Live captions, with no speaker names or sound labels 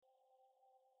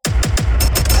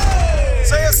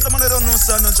Yes, the man don't know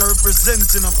son that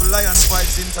representing of Lion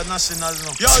Vibes International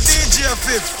now. Yo, DJ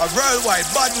Fifth, a worldwide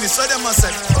badness, so them a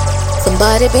say.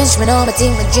 Somebody pinch me on my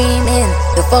team for dreaming.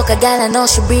 The fuck a gal I know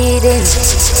she breathing.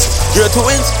 You're too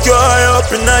insecure up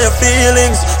in all your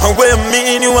feelings. And what you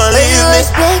mean you wanna leave me?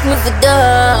 Respect me for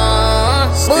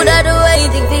dumb. Smooth out the way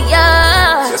you think for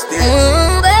ya.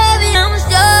 Baby, I'm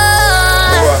sure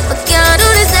I can't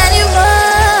do this anymore.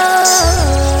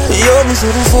 Yo, me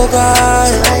shouldn't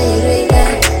forget.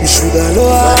 You should've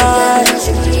known.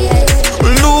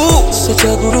 Look, such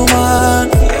a good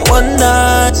woman. One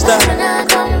night stand.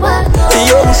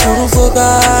 Yo, me shouldn't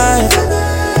forget.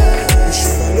 You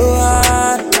should've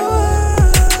known.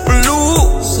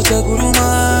 Look, such a good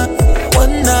woman.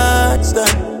 One night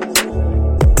stand.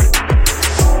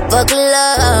 Fuck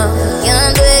love, you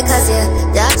don't do it cause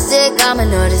you're toxic. I'ma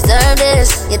no deserve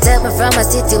this. You took me from a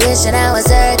situation I was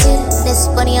hurting. It's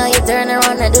funny how you turn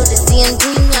around and do the same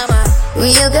thing. I'm a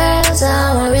real girl, so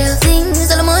I'm a real thing. It's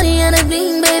all the money and the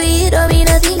bling, baby. It don't mean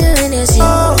nothing to in this shit.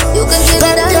 You can give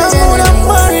it all the time.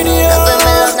 Love with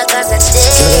my love, not cause I did.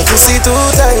 So the pussy too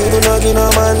tight, do not give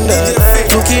no man that.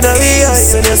 Looking at me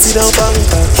eyes when you sit down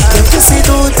banker. The pussy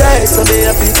too tight, so me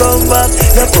have to come back.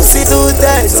 The pussy too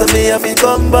tight, so me have to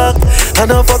come back. I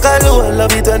know fuck alone,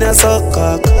 love it when you suck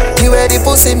cock. You wear the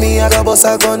pussy, me I go bust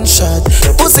a gunshot.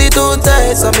 The pussy too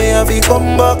tight, so me have to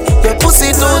come back. Your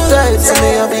pussy too tight, so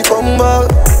me have to come back.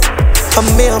 I'm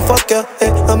me and fuck ya,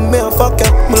 hey, I'm me and fuck ya.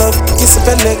 My love, kiss up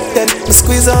your neck, then me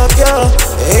squeeze up ya.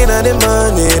 Ain't at the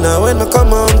morning, when me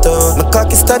come home to my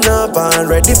cocky stand up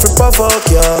and ready for puff up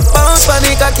ya. Bounce for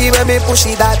me cocky when me push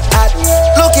it that hot.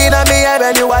 Looking at me, I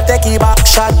when you a take it back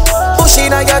shot.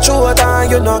 Pushing on your throat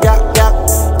and you know gap.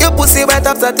 Your pussy wet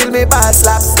up till me pass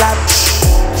slap.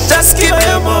 Just give me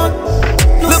your mouth.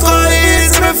 Look how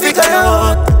easy me figure you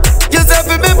out. You say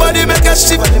for me body make a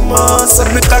shiver the most. So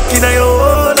me cocky in your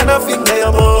hole and a finger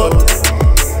your mouth.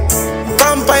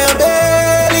 Pump on your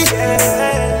belly,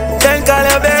 then call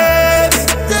your baby.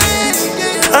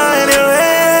 Are you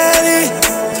ready?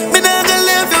 Me not gonna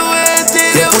leave you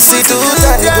waiting. Your pussy too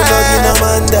tight, you not give no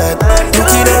man that.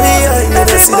 Looking at me, I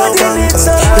never see no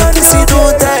banker. Your pussy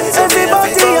too tight,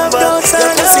 everybody have doubts. Your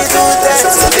pussy too tight,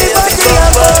 everybody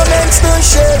have moments to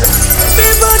share.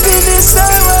 Everybody needs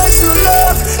someone to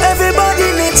love.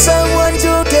 Everybody needs someone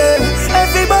to care.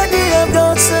 Everybody have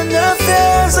doubts and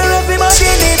affairs. And everybody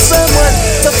needs someone.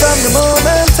 So from the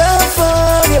moment I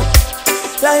found you,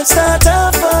 life start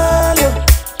to fall you.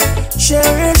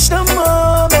 Cherish the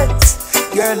moment.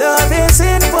 Your love is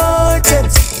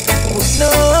important. With no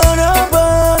one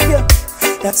above you.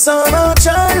 That's how much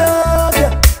I love you.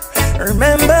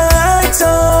 Remember I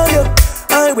told you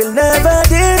I will never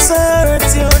desert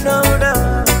you, no.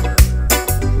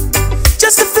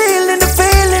 Just the feeling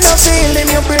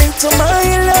you bring to my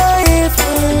life.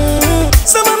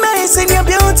 So amazing, your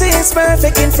beauty is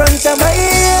perfect in front of my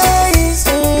eyes.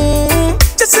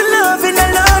 Just the love in the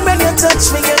Lord when you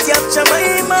touch me, you capture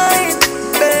my mind.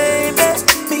 Baby,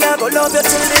 me I go love you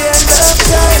till the end of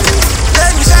time.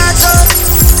 Let me shut up.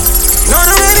 No,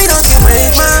 baby, don't you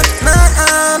break my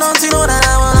nah, don't you know that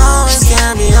I will always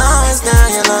care, be always there.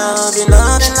 You love, you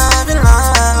love, you love, you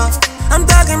love. I'm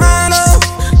talking my love.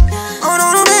 Oh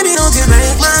no, baby, don't you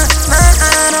break my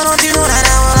nah, don't you know that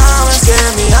I will always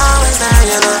care, be always there.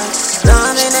 You love,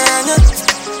 loving and you.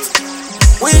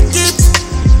 We keep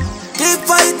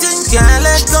fighting, can't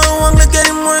let go. I'm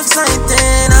getting more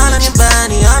exciting. All on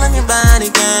your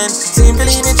body can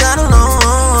simply be trying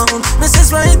alone.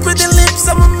 Mrs. Right with the lips,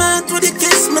 I'm a man with a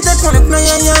kiss. Me that one,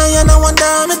 yeah, no one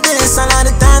down with this. A lot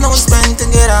of time I was spent to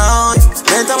get out.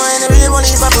 Better when the real one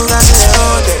is my boo, I say,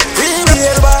 oh, the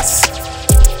real boss.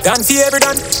 Done for every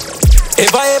done.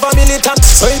 Ever militant.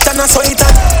 So it and so it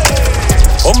and.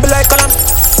 Humble like a lamb.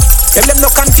 Tell them no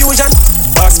confusion.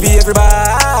 Boss be every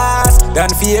boss. Done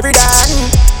for every done.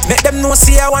 Make them know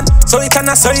see I want. So it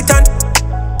and so it and.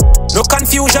 No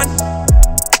confusion.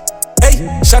 Hey,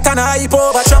 shot and a hype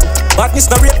over trump. Madness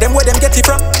no rape them where them get it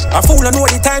from. A fool and know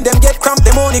the time them get cramped.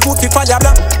 Them only good for fire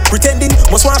blank. Pretending,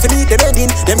 must want to meet them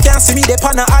ending. Them can't see me, they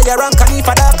pan a higher rank. And if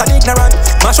a dark and ignorant.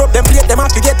 Mash up them plate, them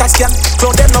have to get a scan.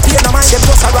 Clown them no pay no mind, them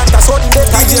just a rant. That's all in them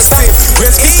time you say.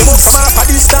 When speak them up, come off a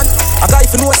distance. A guy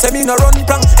for no say me no run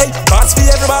prank. Hey, boss for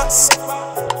every boss.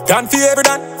 Gun for every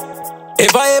done.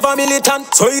 Ever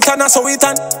militant. So it and so it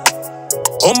and.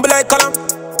 Humble like a lamb.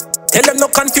 Tell them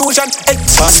no confusion. Hey,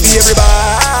 boss for every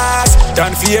boss.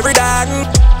 Done for every done.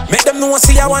 Make them know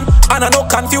see I want. And no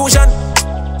confusion.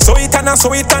 So it and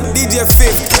DJ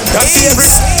Fifth. Done for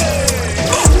every.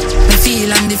 Me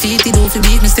feel undefeated, don't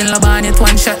beat me still a bonnet.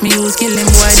 One shot me use, kill them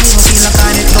boy, they don't feel like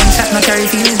on it. Gunshot, no carry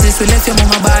feelings, this we left your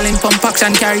mama balling, pump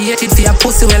action, carry it for your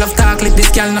pussy, well of talk, like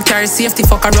this girl no carry safety,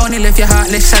 fuck around, you left your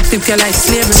heart, let's shot tip your like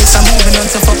slavery, this I'm moving on,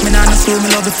 so fuck me now, no screw me,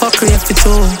 love it, fuck if it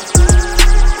too.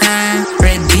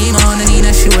 Red beam on the Nina,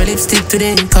 she wear lipstick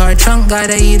today, car trunk,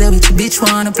 gotta eat her, which bitch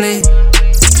wanna play.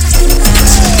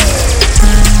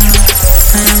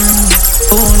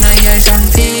 Who now you shall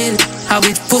feel, how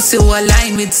it pussy will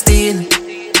align with steel.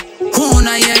 Who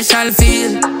now you shall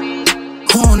feel,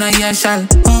 who now you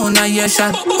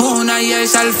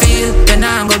shall feel. Then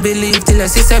I'm gonna believe till I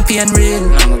see the pain real.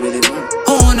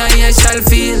 Who now you shall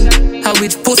feel, how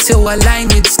it pussy will align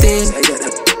with steel.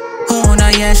 Who now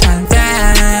you shall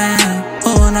feel,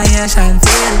 who now you shall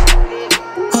feel,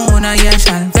 who now you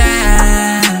shall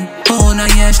feel, who now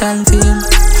you shall feel.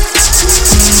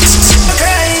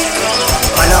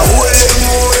 Man, I hold them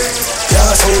boy.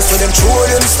 Yeah, so to them throw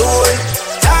them stone.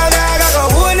 Time I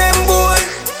gotta hold them boy.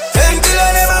 Them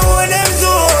killer never hold them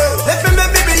soul. Let me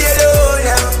baby be alone,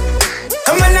 yeah.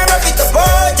 Come on, I rock it up,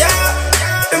 oh, yeah.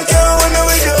 Them can't hold me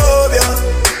with the hope, yeah.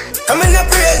 Come on, I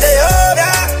praise the hope,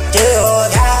 yeah.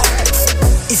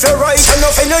 If you're right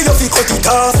enough, I know you feel cut it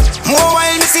off. More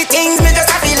while me see things, me just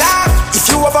have to laugh. If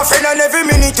you have a friend and every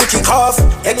minute to kick off,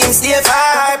 you can stay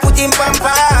far, put him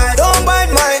pamper. Don't bad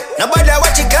mind, nobody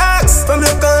watch your clocks. From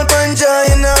local puncher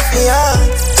in a fear.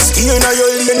 Skin on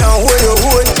your lane and hold your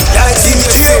own. Like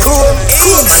DJ Room.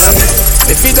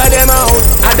 They figure them out,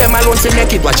 and them alone fi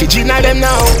make it. Watch it Gina them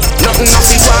now. Nothing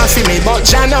want for me, but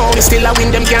Jah know. Me still a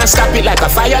win, them can't stop it like a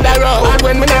fire that road. And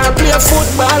when me now play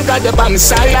football, got the on me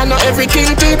side. I know every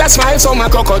king to that smile, so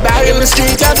my crocodile in the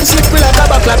street. You have to slip me like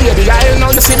a buckler, baby. I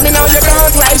know you see me now, you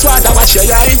don't rise water, watch your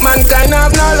eye. Mankind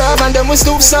have no love, and them will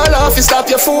stoop so low. If you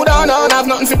stop your food on, have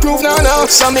nothing to prove, no.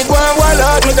 So me go and wall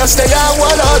out, me just stay and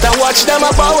wall out. I watch them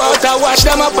a power out, I watch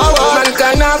them a power out.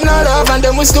 Mankind have no love, and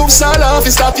them will stoop so low. If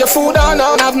you stop your food on,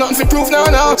 have nothing to prove, no.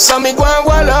 So me go and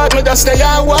wall out, me just stay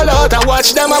and wall out. I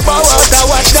watch them a power out, I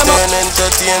watch them a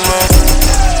entertainment.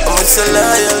 I'm a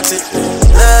loyalty.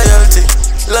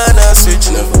 Learn and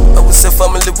switch never. I would say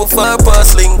family with far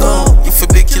past lingo. If you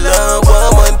big killer,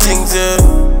 one man things, yeah.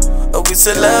 I would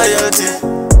say loyalty.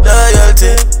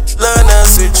 Learn and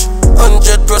switch.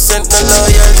 100% no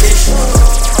loyalty.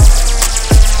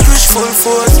 Push full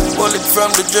force, pull it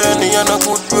from the journey on a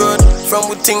good road.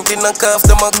 From we thinking and calf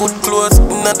them a good clothes.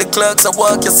 Inna the clocks I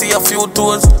walk, you see a few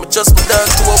toes. Me just me dog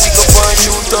to a we go find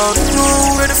shoot out.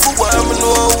 No ready for war, me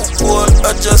know how cold.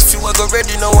 I just feel I go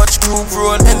ready now watch group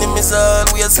roll. Enemies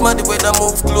always mad the way they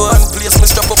move close. And place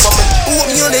me strap up on me.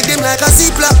 Open your leg them like a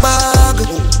ziplock bag.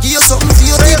 Give you something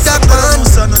for your TikTok man.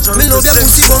 Me love your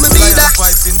pussy but me be that.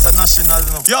 Vibes international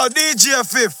now. Yo DJ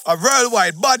Fifth, a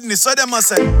worldwide badness, so them a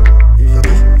say.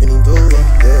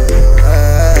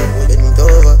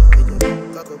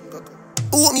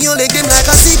 Open your leg them like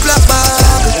a ziplock bag.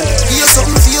 Give you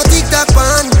something for your TikTok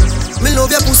man. Me love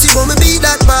your pussy but me be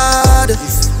that bad.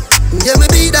 Yeah,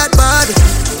 me be that bad.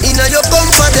 Inna your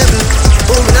comfortable,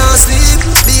 but me not sleep.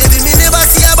 Baby, me never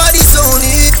see a body so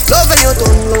neat. Love when you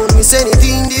tongue round me, say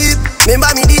anything deep. Remember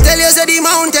me did tell you say the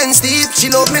mountain steep. She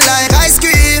love me like ice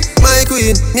cream, my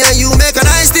queen. Me and you make a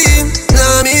nice team.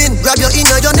 Nah, I mean, grab your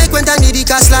inner your neck when time the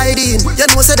car slide in. You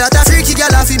know say that a freaky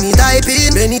girl a fi me type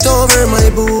in. Bend it over my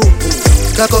boob.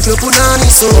 Cock off your punani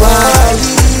so high.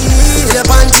 Your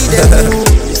panty them blue.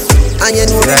 And you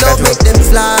know the love make them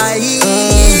fly.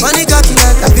 Funny cocky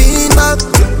like a beanbag.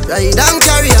 Ride and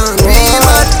carry on real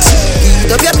bad.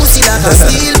 Beat up your pussy like a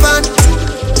steel pan.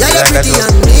 Yeah, you're pretty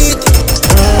and neat.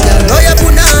 Yeah, know you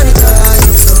put on it right.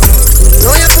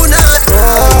 Know you put on it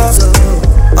right.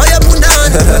 Oh, you put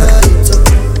on it right.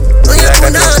 Know you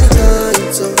put on it right.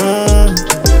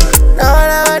 No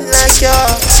one like you.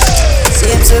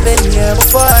 Seems we've been here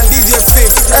before. DJ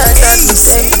Fifth. I thought we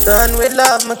think we're done with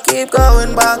love. Me keep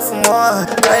going back for more.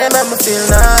 I make me feel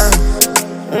now.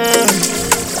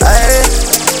 I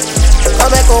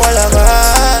make a whole of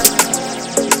heart.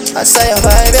 I say your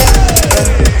vibe.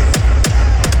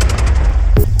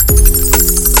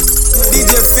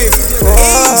 DJ Fifth.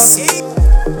 Easy.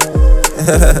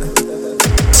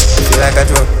 Feel like a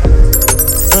joke.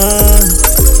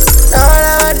 No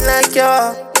one like you.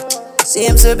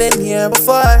 Seems we've been here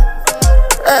before.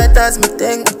 I thought me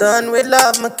think we're done with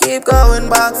love. Me keep going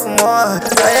back for more.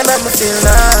 I make me feel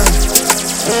now.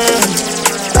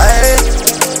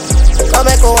 I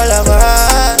make a whole of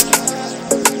heart.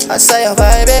 I say your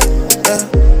vibe,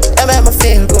 you make me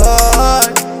feel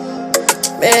good.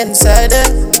 Me inside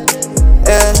it,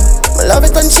 yeah. My love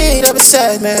is concealed up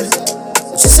beside me.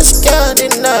 She said she can't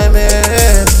deny me.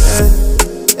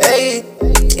 Hey,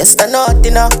 yes I know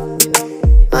it now.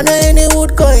 I know any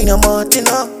wood going I'm out, you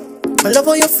know. I love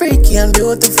how you're freaky and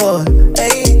beautiful.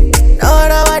 Hey,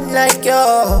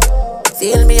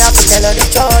 tell her the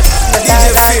truth. The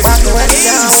dog like back when she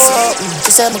can't walk.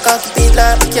 She said my cocky beat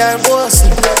like me can't boast.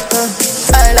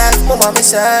 I like mama, me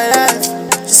say I like.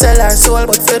 She sell her soul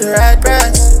but for the right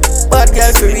price. Bad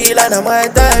girl for real and I'm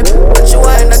my type. But she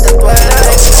whine at the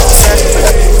twilight.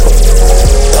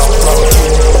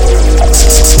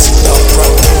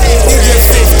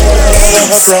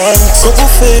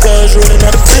 Couple figures rolling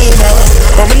out the cleaner.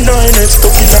 I'm a 9X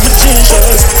stuck in my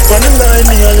t-shirts. On the line,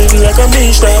 me a little like a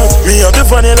Michelin. Me have the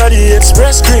vanilla, the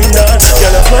express green dot.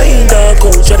 Girl have my in-dog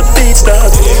coach at the beat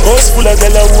start. House full of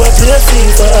girl who a play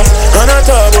FIFA. And I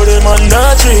talk about them and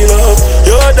not real up.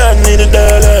 Your dad need a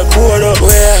dollar, quarter.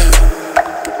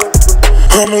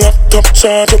 I'm locked up,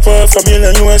 shot up a family,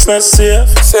 you ain't not safe.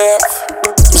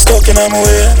 I'm stuck in my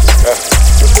way.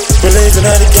 We're living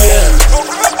out the game.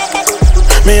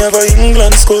 Me have a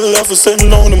England school offer,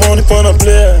 sitting on the money on a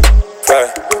plate.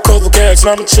 Couple cats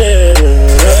on my chair.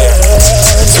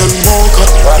 Tell them all cut.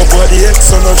 My body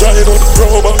X and I drive out the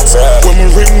pro box. When we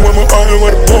ring, when we iron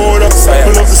with the border. I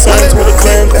love the signs with the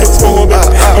clan, it's over.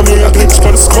 I'm in a glitch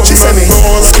for the skull. She said me,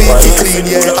 squeaky clean,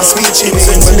 yeah, a sweet chili.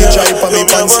 When me drive on me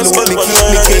pants low, me keep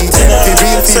me clean.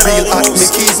 Feel real hot, me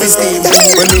keep me steam.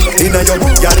 When me in a young,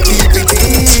 gotta keep it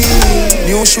in.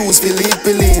 New shoes,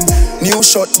 Philippine. New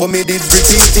shot, but me did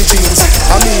repeat the jeans.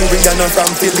 I'm in Rihanna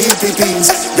from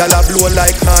Philippines. Y'all a blow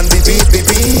like hand, beep.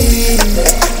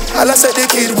 All I said the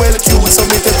kid well cute, so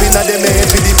me step in a them head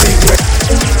with the big red.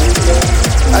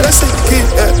 All I said the kid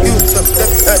cute, so me step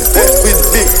in a them head with the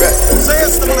big red. So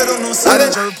yes, the man don't know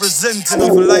Savage representing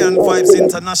of Lion Vibes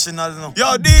International now.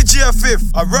 Yo, DJ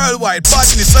Fifth, a worldwide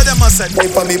badness, so them a said.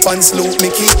 Wipe on me pants low, me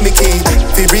keep me clean.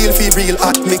 Feel real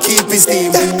hot, me keep me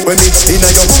steam. When me in a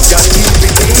young, y'all keep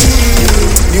it clean.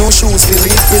 New shoes,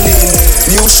 Philippine.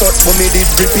 New shot, but me did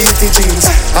repeat the jeans.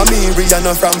 I'm in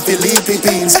Rihanna from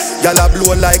Philippines. Y'all a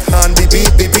blow like hand, beep.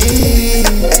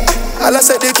 All I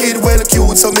said the kid well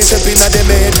cute, so me step in a them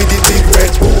head with the big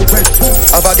red boot.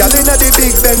 Have a gal in a the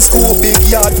big Benz scoop, big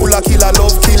yard full of killer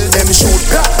love, kill them shoot.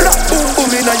 Boom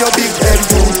in a your big head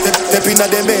boot. Step in a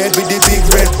them head with the big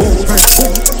red boot.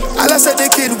 All I said the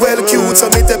kid well cute, so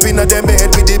me step in a them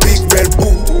head with the big red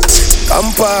boot.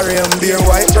 Campari and beer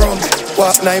white rum.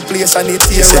 Walk 9 place and it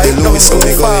here right now. So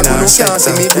me going on can't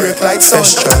see me break like sun.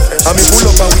 And me pull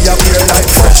up and we appear like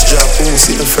fresh drop,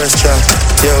 see the fresh drop.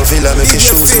 Yo, Villa make your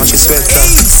shoes match your sweater.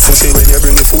 Pussy when you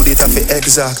bring the food it off it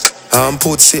exact.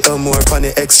 Put sit more on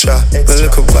the extra. When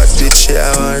look up bad bitch, yeah,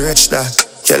 I want rich that.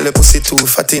 Girl, the pussy too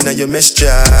fat in your mesh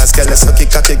jazz. Girl, the sucky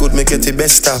cocky good, make it the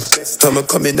best stop.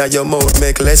 Come in your mouth,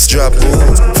 make less drop.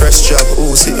 Ooh, fresh drop,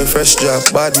 sitting fresh drop.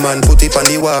 Bad man, put it on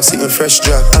the wall, sitting fresh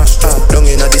drop. Long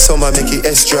in the summer, make it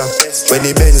S drop. When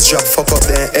the Benz drop, fuck up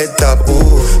the head top.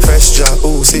 Ooh, fresh drop,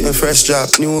 sitting fresh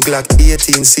drop. New Glock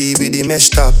 18C with the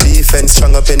mesh top. Defense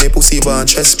strong up any pussy born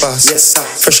trespass.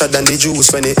 Fresher than the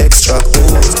juice when the extract.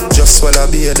 Ooh, just swallow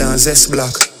beer than zest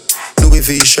block. Louis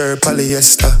V shirt,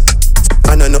 polyester.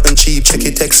 I know nothing cheap, check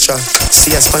it extra.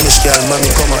 See a Spanish girl, mommy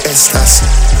come on Estas.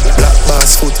 Black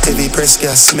bass, foot, heavy press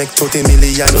gas. Make 30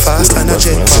 million fast and a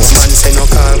jet pass. Man say no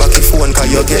call back your phone,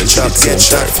 cause you get shot. Get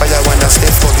shot, fire one a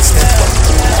step for the step back.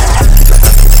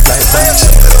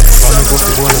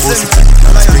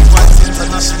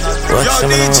 Yo,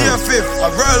 DJ Fifth,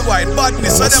 a worldwide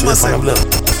badness, so them a say.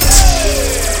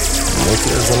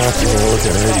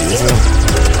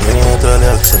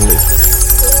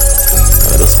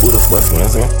 That's good of bad man,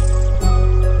 see?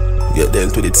 Get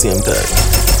dealt with it same time.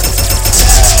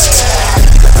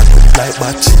 Like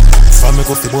batch. From me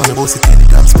go fi boy, me boss it in the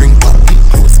damn spring back.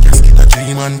 I was scared, get a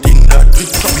dream and think that.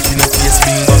 Drop it in a face,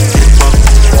 bring back, get back.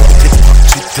 Get back,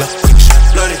 chip clap, quick shot.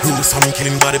 Bloody rules, some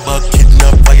killing body bag.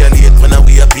 Kidnap, violate, when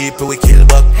we are people, we kill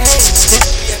back.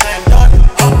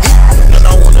 None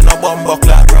I want no bomb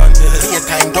clock run. Here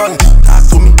time done, talk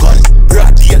to me gun.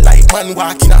 Broad daylight, man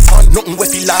walking a sun. Nothing we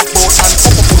feel like boss and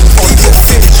fuck up on the phone.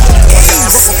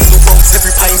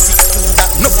 Every pint 6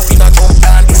 that no fuck in a jump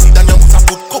down. This is the young to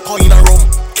put cocoa in a rum.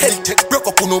 Celtic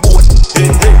broke up on no boat.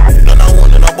 None I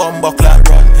want no bomb clock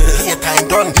run. Here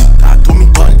time done, talk to me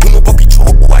gun. You no puppy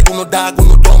chop, why you no dog, you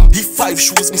no dumb. The 5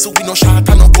 shoes me so we no shot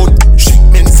and no gun.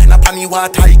 Shipment send up on the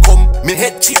water I come. Me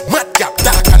head chip, mad gap,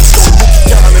 dark and sun.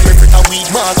 Yeah, me make it a weed,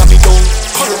 mag and me down.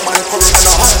 Color man, color and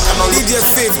a heart and a DJ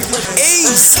Fifth,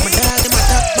 Ace.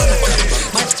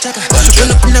 Pull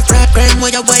up in a fraud crime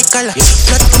with a white collar.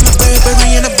 Blood from a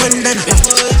Burberry and a bandana.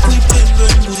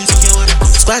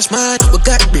 Squash man, we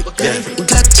got brick, we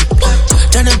got chip.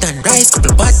 Jonathan Rice,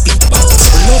 couple bad beat. We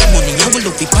love money, and we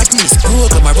love the badness.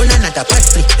 Program, I run another bad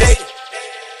flick.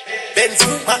 Benz,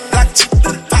 hot black chip,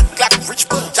 fat black rich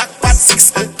bull, jackpot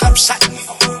 6, club shot.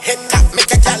 Head tap,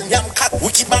 make a gal yam cat.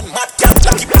 Wicked man, mad gal,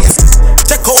 lucky place.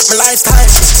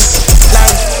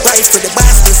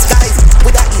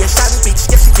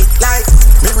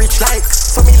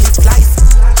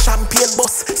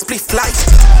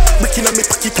 Back in me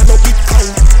pocket and no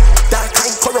Bitcoin. Dark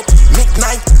time corrupt,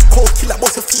 midnight. Cold killer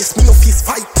boss your face, me no face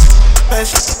fight.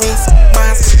 Fresh wings,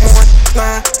 mask, more,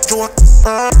 nah, joke.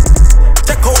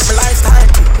 Check out my lifestyle.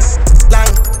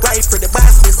 Line, right for the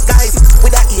boss disguise.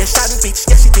 With a Asian bitch,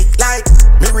 yeah she big like.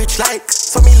 Me rich like,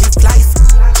 so me live life.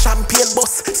 Champagne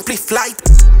bus, spliff light.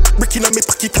 Brick in me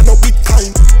pocket and no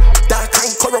Bitcoin. Dark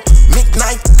time corrupt,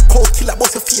 midnight. Cold killer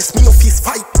boss your face, me no face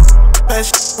fight.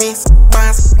 Fresh wings,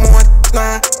 mask, more,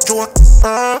 nah, joke.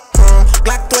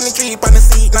 Glock 23 on the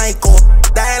seat, night coat.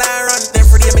 Dial I run,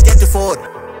 every day me get the food.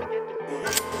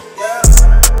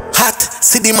 Hot,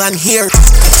 city man here.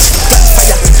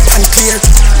 Fire, pan clear.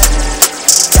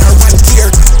 Car one clear.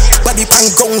 Body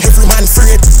pan gong, every man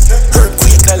afraid.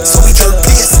 Earthquake, so we jerk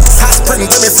place. South Spring,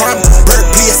 where me from,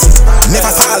 birthplace.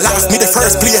 Never fall off, me the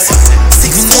first place.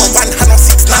 641 and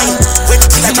 69. When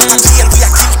killer drop a tail, we a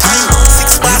kill time.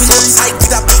 6 bars outside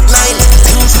with a big 9.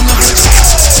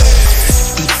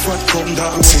 Big fat come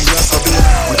down, we gas a bit.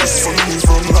 With the sun is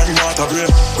from like water break.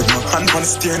 With my hand on the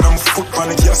steering and my foot on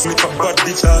the gas, make a bad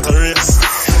bitch out of race.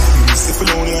 Step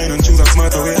along the line and choose a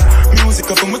smarter way. Music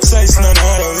up on my choice, none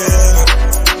other way.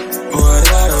 What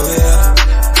other way?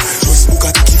 Just book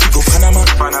at the key, go Panama.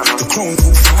 The crown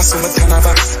too fast on the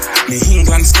Canada. Me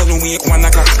England still wake 1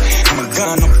 o'clock. I'm a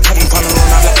gun, I'm coming on the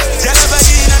run a lot. Tell her back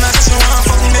in and I just want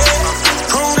from me.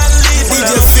 Crown and leave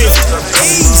with a fit.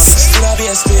 Ace. Still have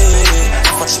a stay.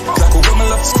 Watch the clock over my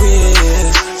love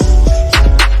square.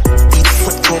 Big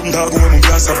foot come dog when I'm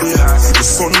gas a beer. The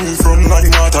sun we from like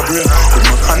water break. With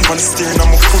my hand on the steering and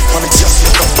my foot on the gas,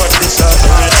 like a bad bitch out of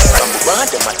race. From around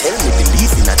them I tell me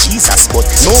believe in a Jesus, but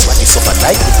nobody suffer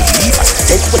like the believers.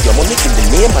 Take away your money in the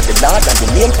name of the Lord and the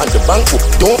name on the bank book.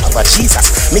 Don't have a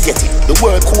Jesus. Me get it. The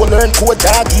world cool, learn cool,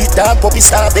 dog eat dog, puppy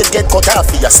star, bed get cut off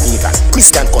for your sneakers.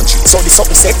 Christian country, so the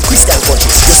something said Christian country.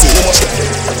 You see me much.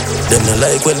 Them no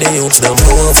like when they youths them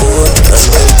go forward and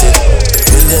rent it.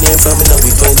 Millionaire from in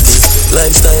we 20s.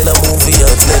 Lifestyle a movie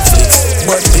on Netflix.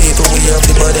 But people we have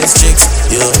the baddest chicks.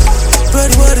 Yeah.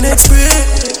 Bread what next break.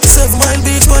 7 Mile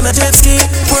Beach on a jet ski.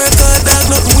 Work hard dog,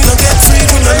 nothing we no get free.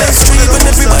 We no left street when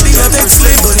everybody a take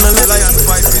sleep. But no them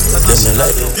no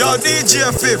like. Yo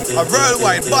DJ Fifth, a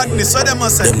worldwide badness. What them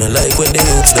a say? Them no like when they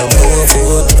youths them go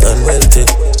forward and rent it.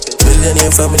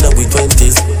 Millionaire from in we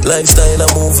 20s. Lifestyle a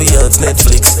movie on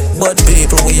Netflix. But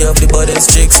people we have the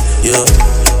baddest chicks. Yeah.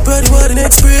 Bread what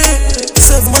next break.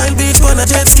 7 Mile Beach on a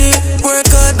jet ski. Work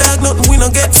hard dog, nothing we no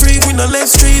get free. We no left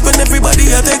street when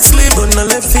everybody a take sleep. Gun a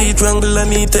left feet, wrangle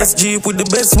and eat Jeep with the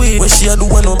best weed. When she a do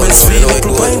one on best feed, we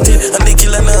point it. And the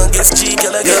killer now gets cheap,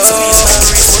 y'all get speed.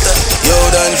 Yo,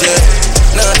 Danje,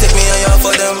 now take me a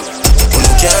for them. When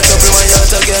you can't trouble my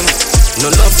heart again. No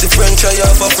love the friend, try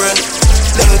out for friend.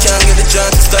 Them can't get the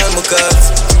chance to stand my cards.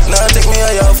 Now take me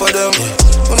a for them.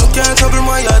 When you can't trouble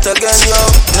my heart again, yo.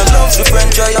 No love the friend,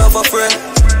 try out for friend.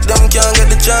 Them can't get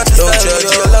the chance to stand me,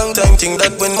 yo. A long time thing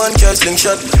that when man can't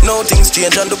slingshot. Now things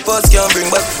change and the past can't bring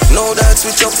back. Now that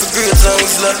switch up for great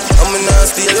songs like I'm a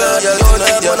nasty loyal, yo.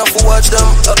 Now you wanna watch them.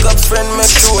 A cop's friend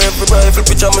make sure everybody flip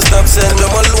picture me stop send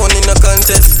them alone in a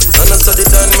contest. And I study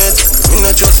and met. Me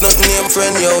not trust not name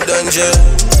friend, yo, Danje.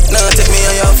 Now take me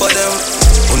a for them.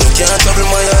 When you can't trouble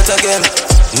my heart again.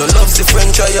 No love's the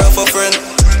friend, try out for friend.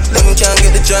 Them can't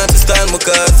get the chance to stand my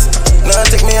cards. Now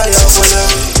take me a for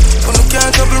them. When you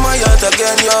can't trouble my heart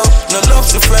again, yo. No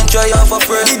love's the friend, try out for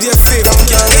friend. Them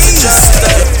can't get the chance to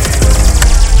stand.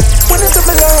 When it's in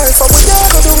my life, what we all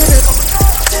gonna do with it?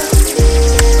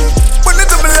 When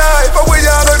it's in my life, what we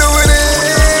all gonna do with it?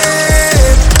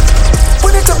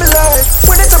 When it's in my life,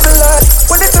 when it's in my life,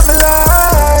 when it's in my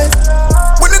life,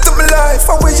 when it's in my life,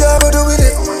 what we all gonna do with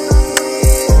it?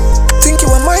 Think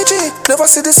you are my G? Never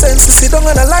see the sense, we sit down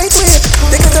on a lightweight.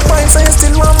 They get the points and you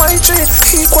still want my tree.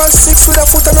 Equal 6 with a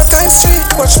foot on a times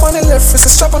 3. Watch on the left, with a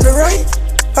strap on the right.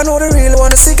 I know they really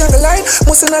wanna see gang the line.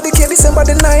 Mustn't have the K December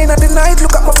the 9 at the night.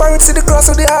 Look at my parrot, see the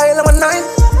cross of the aisle, I'm a 9.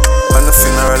 On the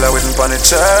funeral, I waiting on the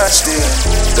church day.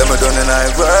 Them I done in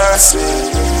anniversary.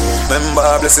 Remember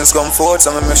our blessings come forth,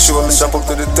 so I make sure me jump up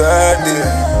to the 3rd day.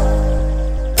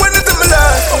 When it's in my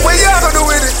life, what you gonna do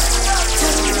with it?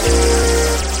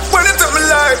 When it's in my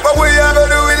life, what you gonna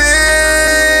do with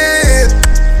it?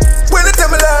 When it's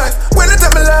in my life, when it's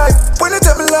in my life, when it's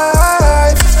in my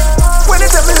life, when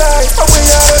it's in my life, what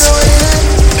you gonna do with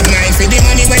it? Mine for the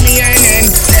money when me earning.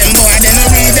 Them boy they no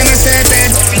read them a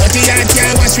certain. But the heart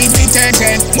can't wash with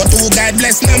detergent. But who God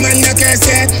bless no man no curse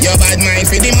it. Your bad mind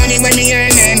for the money when me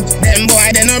earning. Them boy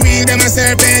they no read them a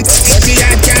serpent. But the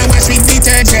heart can't wash with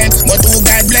detergent. But who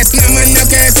God bless no man no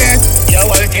curse it. Your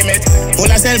whole image.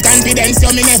 Full of self-confidence,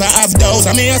 so me never have doubt.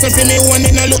 And me also see me one,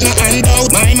 me no look no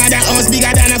handout. My mother house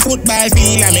bigger than a football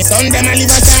field. And me son them a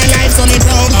live a star life, so me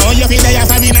proud. Oh, you feel they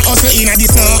have having a hustle in the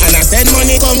snow. And I said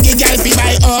money come give girl fi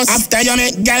buy us. After you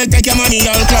make girl take your money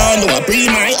all clown. Do a pre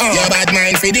my own. Your bad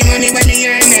mind for the money when me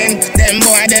earning. Them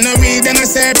boy they no real, them a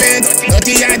serpent.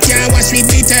 Dirty heart can't wash with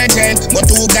detergent. But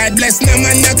to God bless no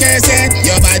man no curse it.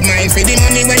 Your bad mind for the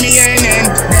money when me earning.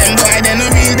 Them boy they no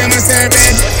real, them a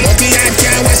serpent. Dirty heart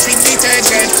can't wash with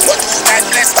detergent. But to God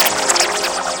bless.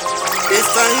 If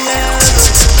I ever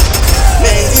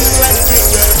made you happy,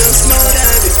 girl, just know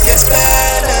that it gets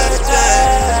better.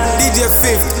 DJ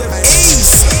 50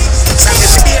 Ease.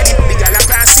 Savage baby, the girl a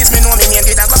class 6, me know me name,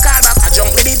 did I go call back. I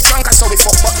jump with it drunk, I saw we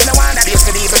fuck, but me no want that. Days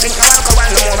me leave, drink no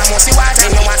alcohol, no more, I must see water.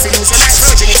 Me no want to lose your life,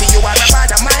 virginity, you are a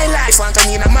part of my life.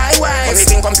 Antonina, my wife.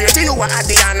 Everything compared to you, I at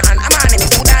the end, and I'm on me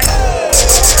to die.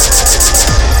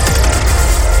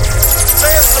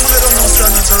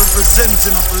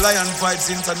 Representing of Lion Vibes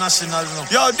International now.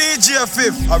 Yo, DJ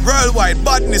 5th, a worldwide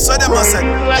badness, so them a say.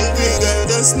 Every girl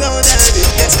just know that it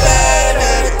gets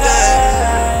better.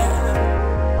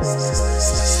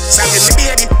 Savage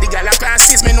baby, the girl a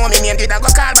class 6, me know me name, did I go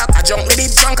call back. I jump with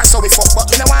it drunk, I saw we fuck, but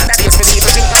me no want that. Days me leave,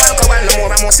 drink no alcohol, no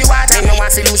more, I must see water. Me no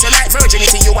want to lose your life,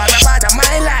 virginity, you are a part of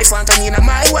my life. Antonina,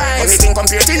 my wife. Everything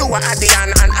compared to you, I at the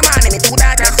end, and I'm on me to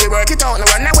that. We work it out, no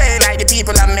run away like the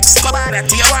people of Mexico, but that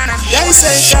Tijuana. They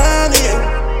say come here,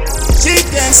 she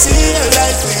can see her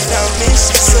life without me,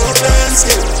 she's so damn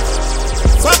still.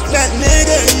 Fuck that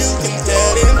nigga, you can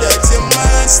tell him that your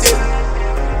mind still.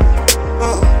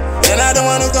 And I don't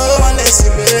wanna go unless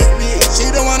you make me.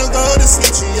 She don't wanna go to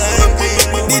sleep, she angry.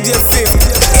 DJ 5th.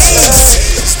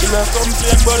 Still I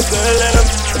complain about the girl and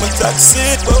I'm a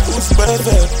toxic, but who's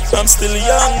perfect? I'm still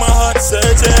young, my heart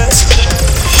searching.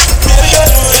 Baby, I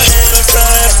know that you're a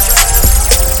fire.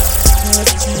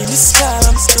 In the sky,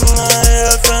 I'm still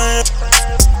high fire.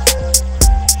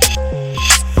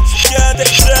 She can't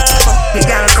take drama. The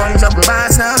girl comes up with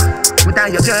bars now. Put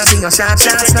on your jersey, your sharp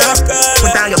shots now.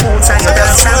 Put on your boots and your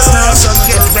dance socks now.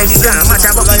 Get ready, girl, match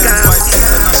up the girl.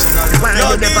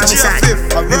 Yo, DJ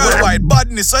 5th, a worldwide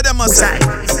badness, so them a say.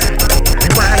 Me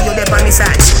want you there on me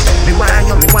side. Me want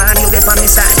you there on me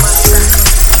side.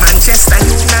 Manchester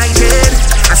United.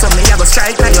 I saw me a go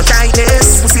strike like your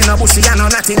tightest. Pussy no bushy and no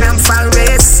Nottingham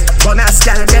Forest. Bonus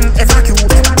girl them ever cute.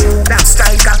 That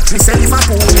striker, me say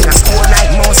Liverpool. Me a score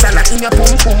like Mo Salah in your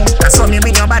pum pum. I saw me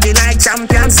win your body like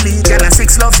Champions League. And a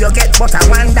 6 love you get, but I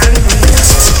want that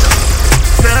reach.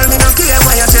 Girl, me no care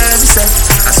what your jersey say.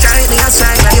 I strike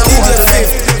like your whole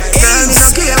today. Girl, me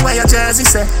no care what your jersey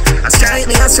say. I strike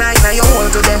like your whole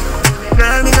today.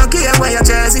 Girl, me no care what your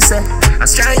jersey say. I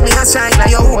strike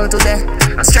like your whole today.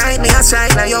 I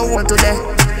strike like your whole today.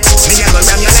 Me a go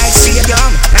run you like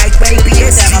stadium, like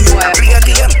PSC. I play a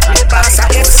game, I pass a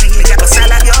FC. Me a go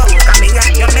salad you, cause me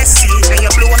at your Messi. And you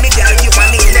blow me girl, you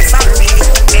want me left for free.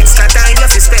 Extra time you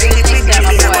fi spend it with me.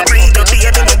 Me a go bring your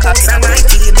baby, no boots and my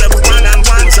team. You go one and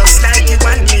one just like you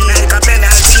and me. Like a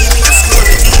penalty, me a score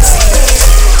it easy.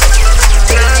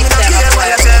 Girl, me no care what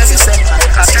your jersey say.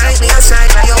 I strike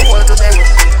like your whole today.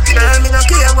 Girl, me no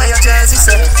care what your jersey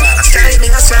say. I strike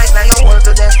like your whole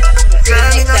today. Girl,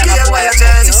 me no care what your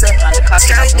jersey say. I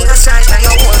strike like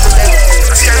your whole today.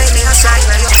 I strike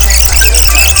like your.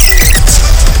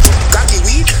 Cocky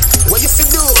weak, what you fi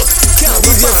do? Can't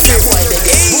do that boy they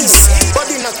get boost.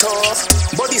 Body not tough,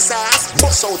 body soft,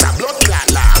 bust out a blood clot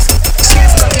laugh.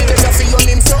 Stiff cocky they a fi your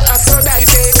limb so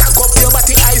Aphrodite. Cock up your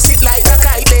body, ice it like a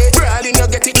kite. Brawling you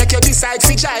get it make you decide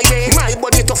fi gyrate. My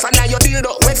body tough and now you deal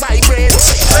up with vibrate.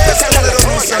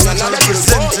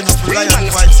 Representing of Lion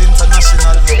Vibes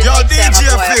International. Yo, DJ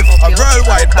 5th, a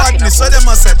worldwide badness, so them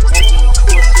a say.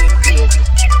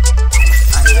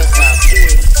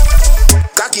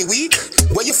 Cocky weak,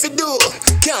 what you fi do?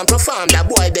 Can't perform, that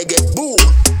boy they get boo.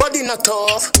 Body not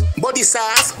tough, body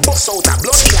soft, bust out a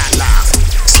blood clot laugh.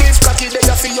 Stiff cocky they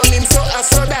a fi your limb so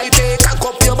Aphrodite. Cock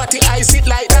up your body, ice it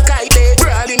like a kite.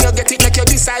 Brawling you get it make you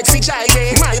decide fi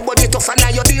gyrate. My body tough and now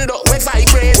you deal up with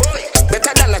vibrate.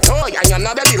 Better than a toy and you're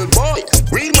not a little boy.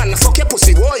 Real man fuck your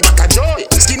pussy boy, back a joy.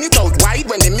 Skin it out wide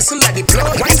when the missile are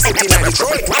deployed. 1 foot in a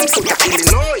Detroit, 1 foot at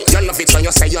Illinois. You love it when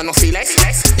you say you no feel like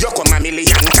you come a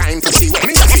million times pussy wet.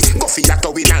 Me no fit go for your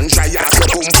towel and dry off your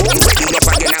boom boom. Ready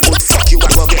up again a good fuck you a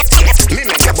go get. Me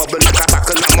make a bubble like a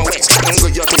buckle on my waist.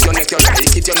 Strangle you to your neck, you like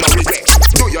it, you no regret.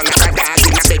 Do you like a dog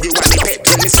in a bed, you want me pet.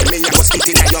 When me say me, I go spit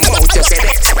in your mouth, you say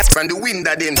that. From the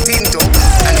window them tint up,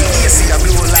 and the AC a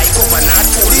blow like coconut.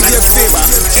 DJ 5th.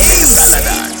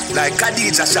 Like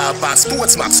Khadija Sharp and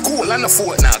Sportsman, school and a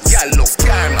fortnight. Y'all love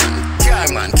Carman,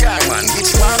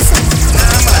 bitch one foot.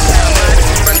 Nah man,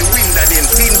 from the window then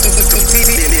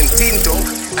tinto,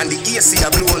 and the AC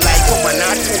a blow like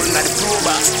coconut cold in the pro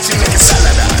box. She make a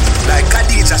salad like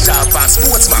Khadija Sharp and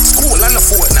Sportsman, school and a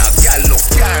fortnight. Y'all love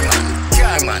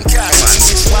Carman,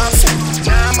 bitch one foot.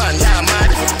 Nah man,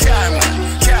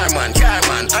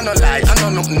 Carman, I no lie, I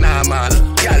know nothing normal.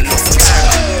 Y'all love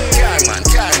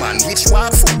Carman, bitch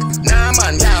one foot. Nah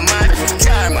man, Carman,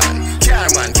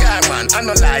 I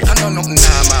no lie, I know nothing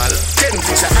normal. 10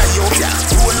 fish of Ayodhya,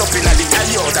 roll up in the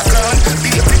Ayodhya clown. Be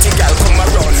a pretty girl come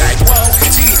around like wow.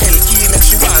 GLE make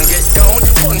she want get down.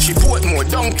 Country Portmore,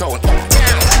 downtown,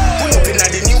 uptown. Pull up in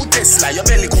the new Tesla, your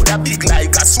belly coulda big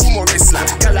like a sumo wrestler.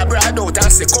 Girl a brad out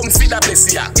and say come see the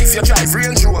bless ya. If you drive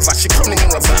Range Rover, she coming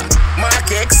over.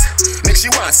 Mark X, make she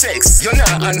want sex. You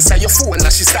not answer your phone, now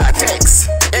she start text.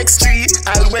 X3,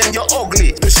 all when you're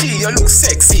ugly, to she you look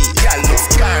sexy. Y'all love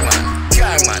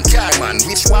Carman,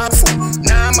 which walk fool?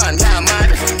 Nah man, Carman,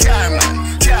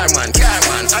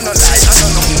 I no lie, I no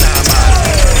nothing normal.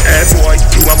 Hey boy,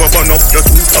 you a go burn up your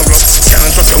two corrupt.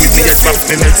 Can't trust you with the slap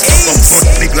me next up.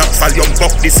 Big lock volume,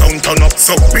 buck the sound turn up.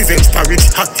 So revenge porridge,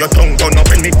 hot your tongue burn up.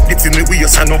 And it's in me with your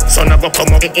son up, son a go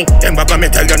come up. Them baga me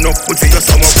tell you no, good for your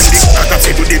sum up. I can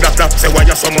say do the rap, say why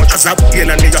you so much. As up, you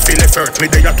and me you feel it hurt. Me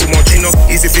they are too much, you know.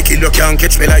 Easy to kill, you can't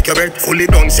catch me like your bird. Fully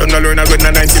done, so you no learn a good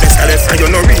 90 escalate. And you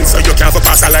no real, so you can't go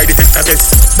pass a lie detector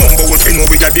test. Bumbo wolf, you know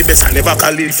we are the best, I never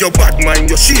call it. If your bad mind,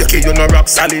 you shaky, you no rock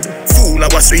solid. Fool, I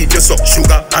was sweet, you suck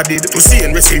sugar added. To see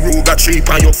and receive Ruga trip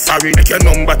on your forehead. Make your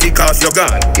number tick off, you're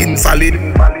gone, invalid.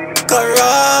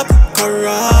 Corrupt.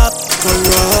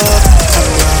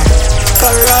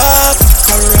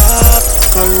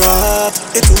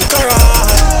 It will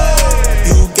corrupt.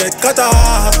 You get cut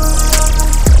off.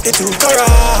 It will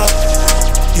corrupt.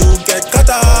 You get cut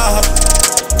off.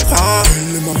 Tell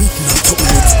them I'm eating on top of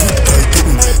it's good guy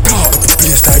getting car up the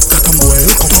place like that I'm boy.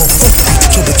 Look out for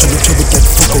trouble, get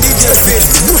fuck out. DJ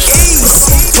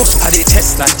I did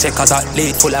test and check cause I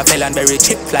lead full of felon very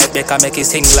cheap like Becca make it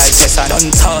sing like Cesar.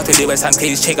 Don't talk to the west and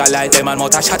please check a light them and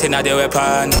mouth a shot in a the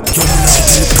weapon. You know I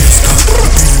tell the place now.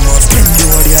 Being more skin, you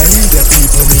are the idea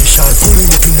people me shall.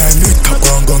 Pulling up in my makeup,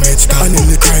 go make start. And in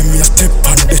the crime me a step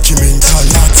on the detrimental.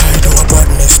 Not side our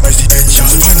badness residential.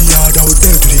 Spaniard out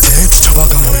there to the dead.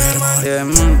 Chavaga my head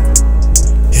man.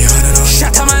 Yeah,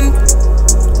 Shatter man.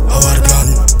 Our plan.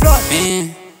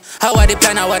 How are the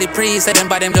plan, how are the pre? Say them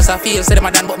by them just a feel. Say them a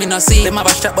done but me not see. Them have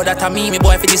a strap but that a me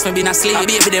boy for this me been asleep.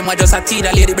 Baby them a just a tea.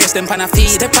 That lady breast them pan a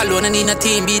feed. Step alone and in a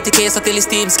team. Beat the case until it's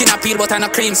steam. Skin a peel but and a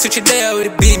cream. Switch it there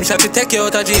with the beam. Shall to take you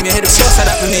out a dream. You hear the force of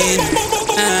that me mean. You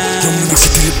know I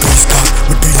tell the place now.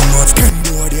 Me being more skin,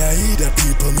 you are the idea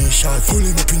people me shall.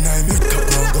 Pulling up in my makeup,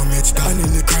 go make start. And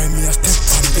in the crime me a step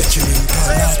on the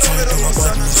detrimental. Not side our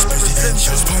badness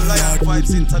presidential. Spaniard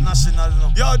Vibes International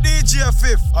now. Yo, DJ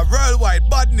Fifth, a worldwide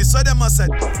badness, so them a said.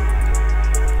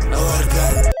 our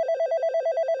plan.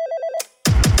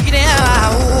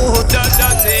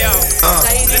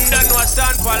 Don't know a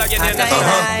stand for again.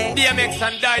 DMX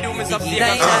and die do me some fake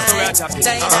story at happy.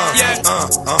 Here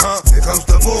comes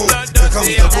the boom. Here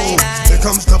comes the boom. Here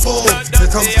comes the boom. Here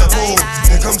comes the boom.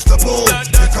 Here comes the boom.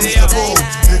 Here comes the boom.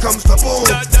 Here comes the boom.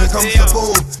 Here comes the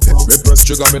boom. Me press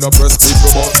trigger, me no press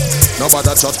people but no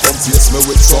matter chat come face me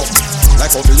with something.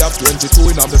 Like how me have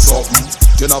 22 in a me something.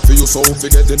 You know for you so we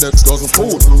get the next dozen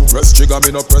food. Press trigger,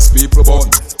 me no press people but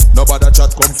no matter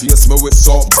chat come face me with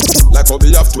something. Like how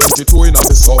me have 22 in a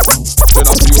me something. You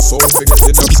know for you so we get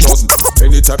the next dozen.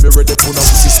 Anytime you ready put on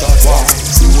pussy start war.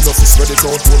 See who know fi spread it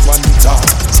out one man meter.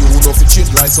 See who know fi chin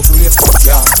like so play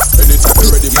yeah. Anytime you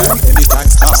ready man, anytime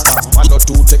start. Man or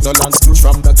two take no land speech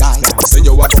from the guy. Say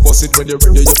you want to bust it when you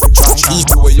ready you fi try.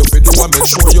 Each way you fi do and make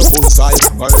sure you full size.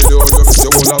 I ready all you miss you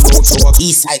all around so I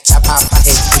Eastside chopper,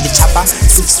 head to the chopper.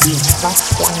 16 chopper,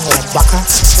 long like waka.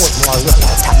 Sport more run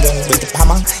out tap down with the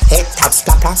hammer. Head top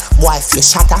splatter, boy feel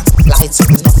shatter. Lights up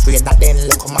enough afraid that then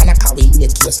look man a carry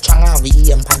it to a stronger. We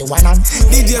aim pan the one on.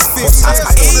 DJ Fifth,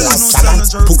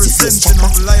 Pussy face chopper,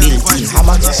 built-in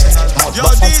hammer. Yo,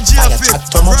 DJ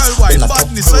Fifth, worldwide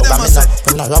badness, so them a said.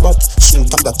 When I rub up, shoot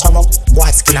up the tongue up.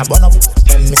 Boy skin a bun up.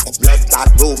 Then Mr. Blood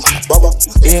that room and a bubble.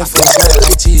 Yeah, for sure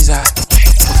like teaser.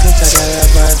 Picture that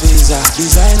my visa.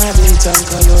 Designer date and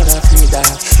color that free that.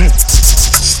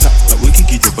 We can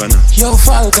get you banana. Yo,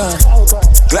 Falcon.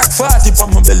 Glock 40 on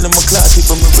my belly, my class tip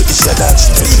on me with the shell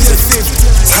action.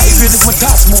 High grade if my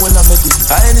toss more when I'm a dick.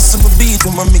 I ain't some beat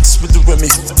when I mix with the Remy.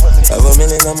 Have a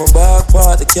million on my back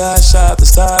part, the cash out, the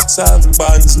stocks out, the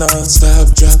bonds non-stop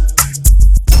drop.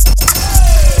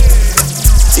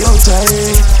 Yo,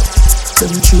 Tyree.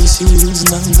 them 3 series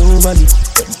and nobody.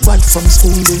 Right from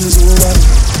school days over.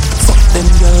 Fuck them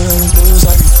girls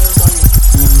are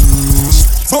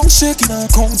From shaking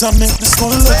and count and make the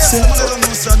skull upset.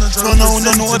 No,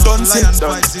 don't say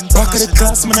back of the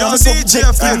class, man, I'm a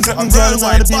subject. I'm getting girls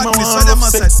wanna be my one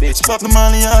upset. Bitch, pop the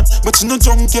money hard, but you no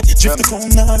drunk yet. Drift the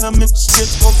crown hard and make you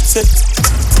get upset.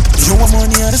 You want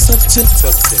money on the subject.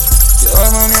 You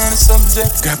want money on the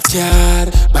subject. Grab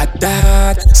card, bad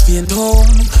dad, spin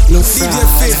home, love fraud.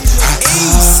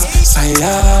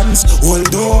 Silence,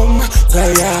 hold on,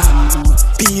 lion.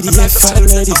 PDF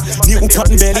already, new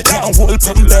cotton belly, can't hold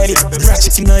from belly.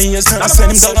 Ratchet in the ears, and I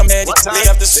send him down a medic. They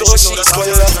have the social square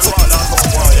up.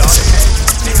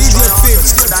 DJ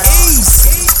Fifth, Ace.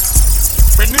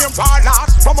 When name fall out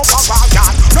from a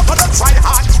yard, no gonna try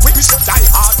hard, we be so die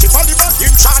hard. If I live in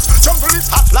charge, jungle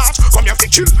is hot large. Come here to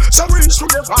kill, so we reach to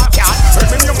the backyard.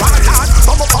 When name fall out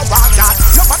from a yard,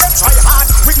 no gonna try hard,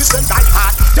 we be so die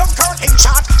hard. Them girl in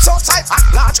charge, so tight hot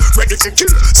large. Ready to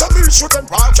kill, so we reach to the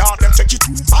backyard. Them take it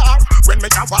too far. When me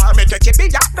a war, me take it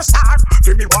beyond the star.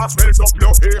 Give me what smells of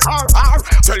blow, hey, har.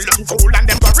 Tell them cool and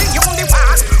them bury only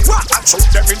one. What and shoot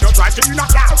them in the drive in a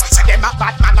car. Say them a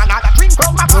bad man and a drink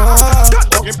from a bar.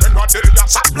 DJ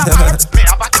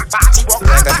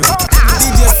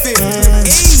Fifth,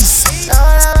 Ace.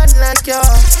 Not like you.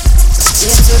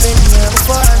 Seems you've been here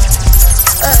before.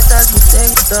 Earth has been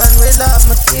things done with love.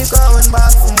 Me keep going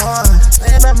back for more.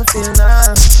 Maybe me feel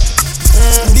now.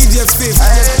 DJ Fifth,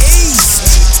 Ace.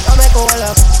 I'll make a whole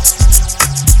up.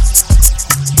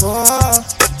 Oh.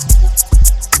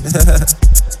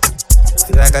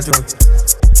 Feel like a joke.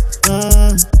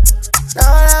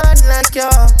 Not like you.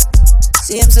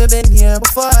 Seems you've been here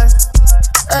before.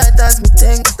 Earth has me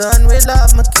things done with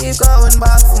love. Me keep going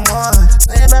back for more.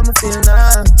 Maybe me feel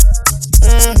now.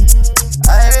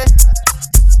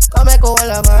 Come make a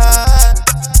whole of her.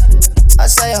 I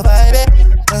say your baby.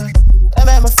 That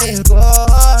make me feel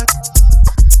good.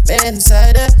 Been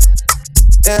inside it.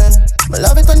 Yeah, my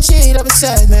love it when she up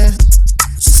beside me.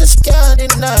 She said she can't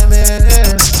deny me.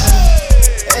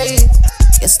 Hey,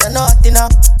 it's the nothing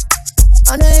up.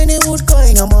 I know any wood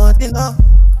coin I'm out in up.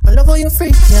 I love how you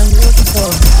freaky and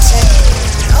beautiful. Hey,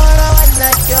 all I want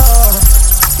like you.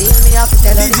 Feel me up and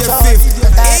tell her the truth.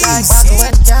 But I like back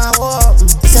when you can't walk.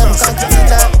 Some country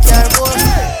that can't walk.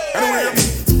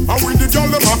 And with the girl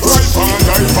them a cry for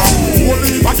diaper.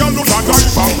 Holy, I girl look a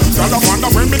diaper. Girl I wonder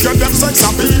when me get them sex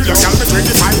appeal. The girl me drink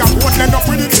it high and put them up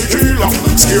with the tequila.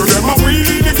 Scare them a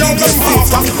wheelie, the girl them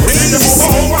after. We need them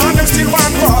over and them still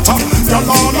want water.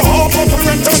 Girl all the half up and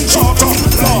rent and charter.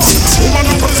 Lord, woman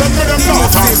up present to them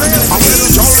daughter. And when the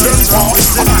girl them fall.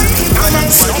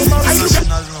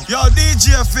 Yo,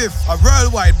 DJ Fifth, a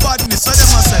worldwide badness, so them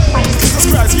a say.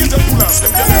 Jesus Christ, get them pullers,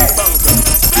 them get them banker.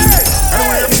 Hey,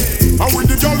 anyway. And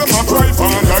with the girl them a cry for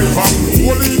diaper.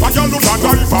 Holy, a girl look a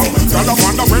diaper. Girl I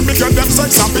wonder when me get them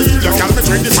sex appeal. The girl me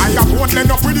drink the fire, put them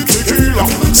up with the tequila.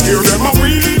 Scare them a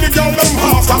wheelie, the girl them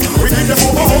after. We give them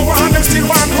over and them still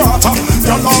want water.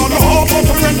 Girl all the half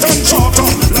up and rent and charter.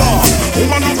 Lord,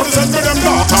 woman up present to them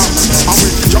daughter. And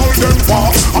with the girl them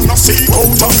walk on the sea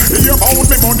counter. Hear about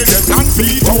me money get and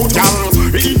feet out,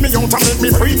 girl. Eat me out and make me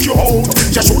freak you out.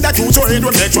 You should have used your head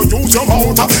when make you use your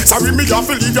mouth. Sorry me have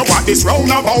to leave you what this round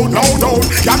about now. Down,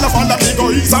 y'all love all the big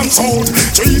east and south.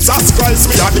 Jesus Christ,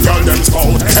 me and the girl them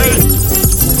spout. Hey,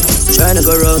 tryna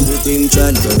go round the thing,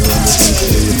 tryna go round the thing,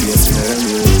 till you get to learn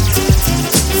you.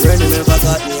 Friend never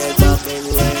got me head back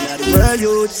anywhere in the world,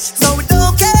 youth. So we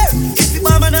don't care if the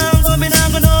mama now go, me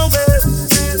now go nowhere.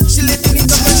 She letting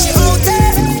it up when she out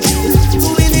there.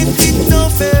 Doing it with no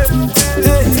fear.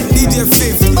 Hey, DJ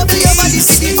Fifth, bubble your body,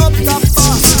 see up top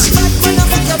fast. Back when I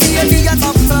fuck your baby, I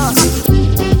top fast.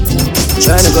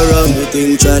 Tryna go round the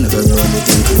thing, tryna go round the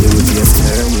thing, till you get to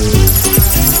learn you.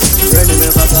 Friend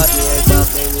never got me head back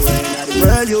anywhere in the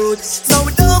world, youth. So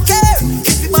we don't care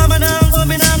if the mama now go,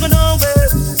 me now go nowhere.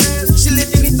 She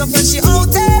letting it up when she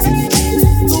out there.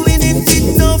 Doing it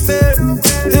with no fear.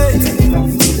 Hey,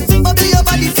 bubble your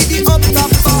body for the up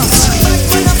top fast. Back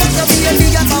when I fuck your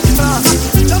baby, I top fast.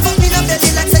 Jump up in a belly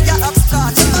like say you're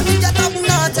upstart. Jump up in your top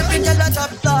notch, every girl a top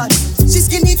start. She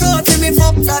skinny clothes, me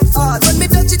fuck that hard. When me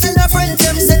touch it, tell her friends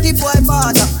them say the boy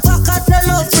bad. Back at the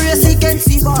love brace, he can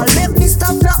see ball. Make me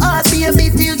stop the heart, baby,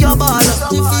 feel your ball.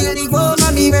 You feel the go,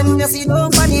 mommy, when you see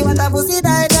nobody. What a pussy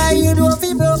die, you know if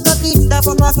you broke a key. That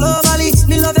fuck my globally.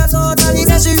 Me love you totally,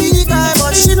 cause she really cry,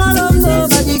 but she don't love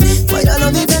nobody. Why I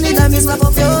love it anytime you slap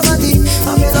up your body.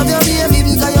 I me love your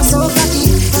baby, because you're so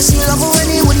cocky. Cause she love you when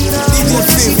you would eat her.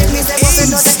 She let me say, but they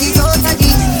know that she go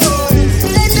cocky.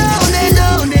 They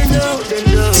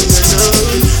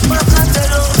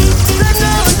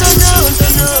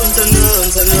know.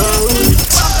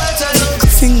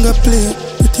 finger play.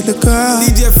 Pretty the car.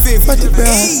 DJ Fifth. Party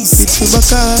brass. It's for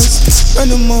backers. Run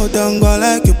the mouth and go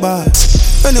like your boss.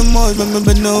 Run the mouth, but me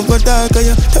bend over dark.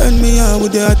 You turn me on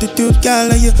with your attitude,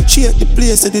 girl. And you shake the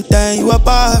place anytime you a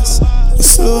pass. Go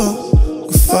slow,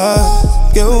 go fast.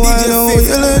 Get wild on when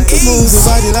you learn to move your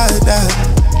body like that.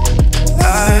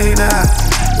 Like that.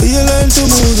 When you learn to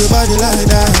move your body like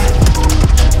that.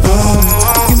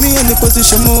 Give me any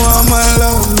position, more my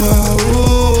love, my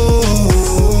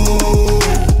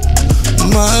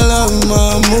love,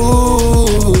 my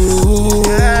move.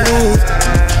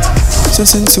 So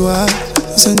sensual,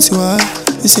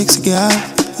 you sexy girl.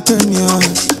 You turn me on,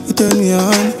 you blow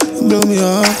me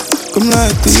off. Come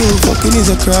like to you, fucking is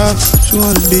a craft. She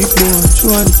want a big bone, she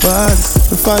want it bad.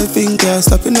 The 5 fingers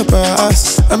slapping up her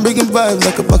ass. I'm bringing vibes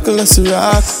like a buckle of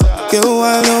Ciroc. Get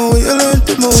wild on when you learn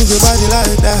to move your body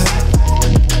like that.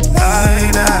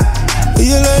 Like that.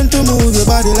 When you learn to move your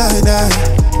body like that.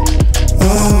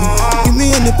 Give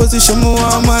me any position, more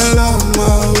my love,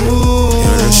 my ooh.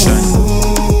 You're a shine.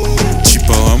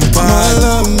 Chippo, I'm bad.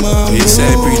 You say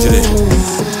I preach today.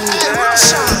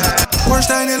 First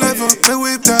 911, me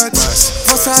whip that.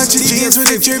 Versace jeans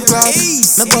with a drip glass.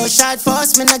 Me push shot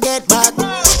first, me no get back.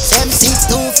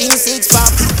 762, feel 6 pop.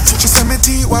 She send me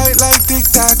teeth white like Tic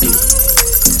Tac.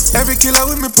 Every killer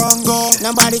with me pongo.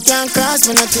 Nobody can cross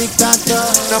me no tic-tac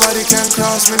toe. Nobody can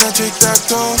cross me no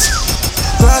tic-tac-toe.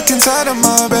 Black inside of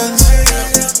my Benz.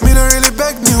 Me don't really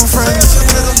beg new friends.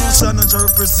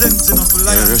 Representing of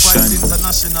Lion Vibes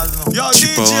International. Yo,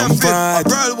 DJ Fifth, a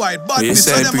worldwide badness.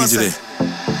 So them a say.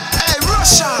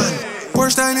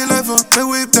 Porsche 911, me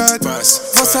whip that.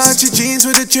 Versace jeans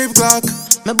with a chip Glock.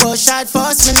 Me bust shot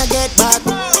first, me no get back.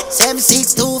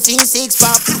 762, feel 6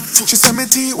 pop. She send me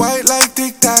teeth white like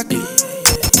Tic Tac.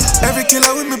 Every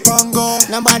killer with me pongo.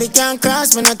 Nobody can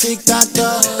cross me no tic-tac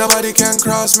toe. Nobody can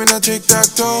cross me no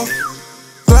tic-tac-toe.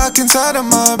 Glock inside of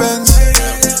my Benz.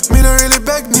 Me don't really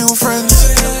beg new friends.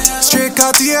 Straight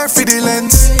Cartier for the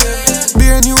lens.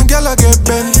 Be a new girl I get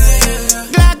bent.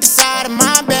 Glock inside of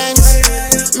my Benz.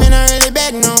 Me no really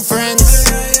beg no friends.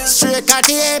 Straight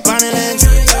Cartier on the lens.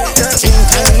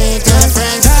 Drink and meet your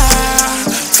friends.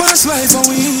 Fast life and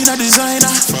we in a designer.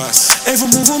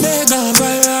 Every move we make on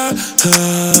fire.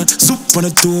 Soup on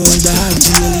the tour, the hot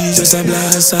jelly, just a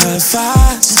blast of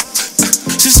fast.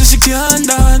 She said she can't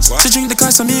dance. She drink the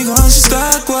Casamigo and she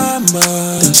start warm.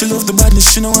 She love the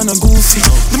badness, she don't wanna goofy.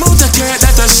 The mouth of carrot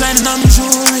that are shining on my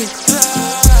jewelry.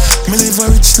 Me live a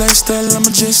rich lifestyle, I'm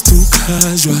just too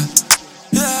casual.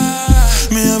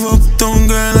 Me have uptown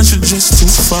girl and she just too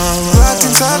far. Black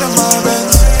inside of my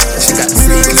Benz. She got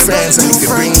freaky friends, and if you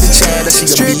bring the cheddar, she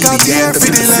gon' be the gang. Cause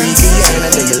she the freaky and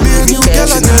then you leave it there.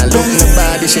 She not look in the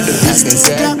body, she do business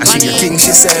there. And she a king, she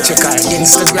said, check her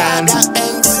Instagram.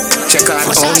 Check her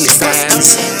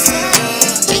OnlyFans.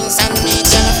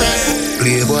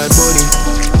 Playboy bunny,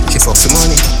 she fuck for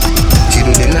money. She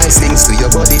do the nice things to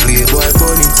your body. Playboy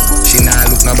bunny, she not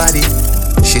look nobody.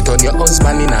 She turn your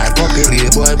husband in her pocket.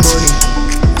 Playboy bunny,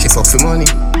 she fuck for money.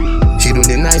 She do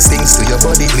the nice things to your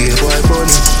body. Playboy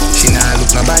bunny, she not look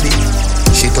nobody.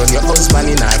 She turn your husband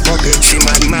in her pocket. She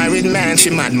mad married man, she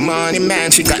mad money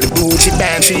man. She got the Gucci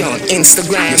band, she on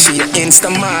Instagram. She an Insta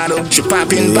model, she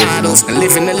popping bottles and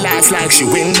living the life like she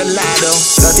win the lotto.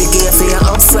 Nothing gear for your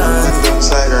upfront.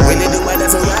 When you do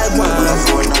whatever I want,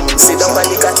 sit down by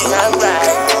the cocky and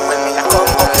ride.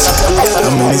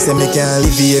 I'm only say me can't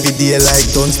live every day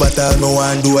like tons, but I know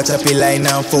I do a choppy line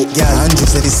and fuck y'all. Andrew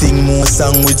said he sing more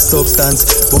song with substance,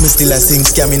 but me still a sing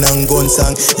scamming and gun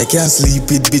song. You can't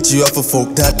sleep it, bitch, you have to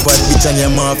fuck that bad bitch and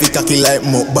your mouth it cocky like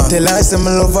mukbang. Tell her I say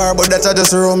me love her, but that's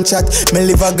just rum chat. Me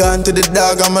live a gun to the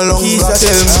dog and my lung Keisha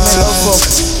tell me me love fuck.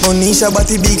 Monisha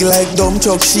body big like dumb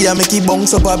chuck. She a make it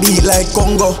bounce up a beat like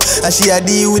Congo. And she a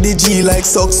deal with the G like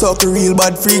suck. Real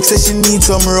bad freak say she need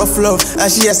some rough love.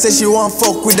 And she a say she want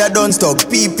fuck with a done stock.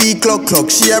 PP clock.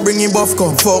 She a bring him buff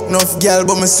come. Fuck enough girl,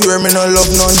 but me swear me no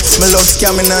love none. Me love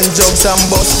scamming and jokes and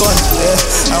bust gun.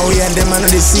 Yeah. And we and them are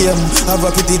not the same. Have a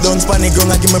pretty guns panic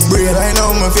ground and give me brain. Right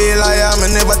now me feel like I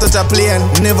never touch a plane.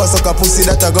 Never suck a pussy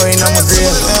that a go in on my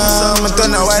grave. Me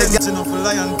turn a white girl. Enough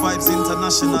Lion Vibes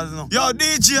International now. Yo,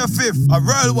 DJ Fifth, a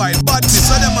worldwide badness.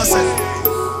 So them a say.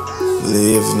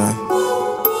 Leave now.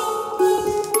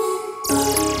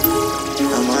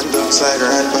 I'm on the outside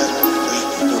right back.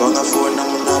 Bang a phone,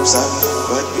 I'm on the outside.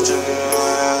 What picture?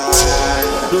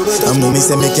 And mommy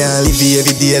say me can't live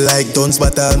every day like tons,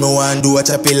 but I know I do a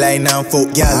choppy line and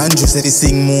fuck y'all. Andrew said he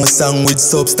sing more song with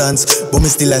substance, but me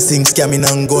still a sing scamming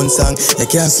and gun song. You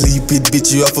can't sleep it,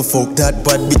 bitch, you have to fuck that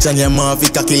bad bitch and your mouth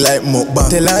it cocky like mukbang.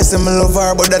 Tell her I say me love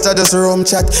her, but that's just rum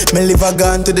chat. Me live a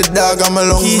gun to the dog and my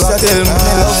lung Keisha tell me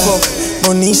love fuck.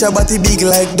 know Nisha body big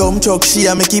like dumb truck. She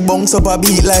a make it bounce up a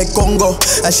beat like Congo.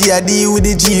 And she a deal with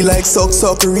the G like suck.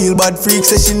 Real bad freak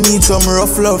say she need some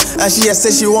rough love. And she a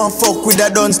say she want fuck with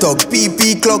a done stock.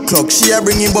 PP clock. She a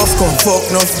bring him buff come. Fuck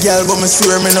enough girl but me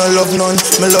swear me no love none.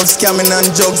 Me love scamming and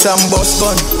drugs and bust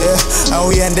gun. Yeah, and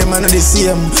we and them are not the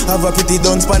same. Have a pity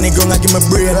done panic ground and give me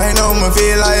brain. Right now me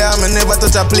feel like I never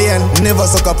touch a plane. Never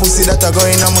suck a pussy that a go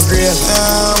in on my grave.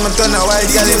 I'm a ton of white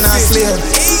girl in a slave.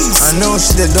 I know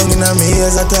she dead down in my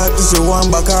ears. I talk to she one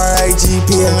back her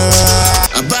IGP.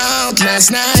 About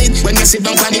last night, when you sit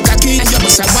down on the cocky and you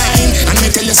bust a wine, and me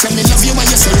tell you say me love you and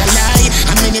you say a lie,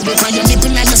 and me nibble on your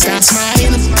nipple and you start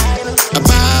smile.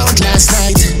 About last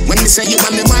night, when you say you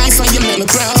want me wife and you make me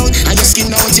proud, and you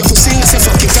skin out your pussy and say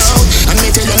fuck it out, and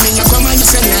me tell you me you come and you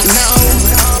say not now,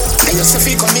 and you say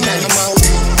fi come in your mouth.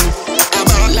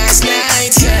 About last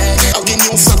night, yeah, how can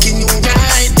you fucking you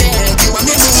right there? You want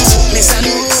me to me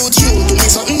salute you, do me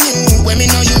something new when me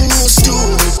no used to.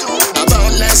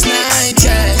 About last night,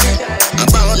 yeah.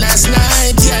 About last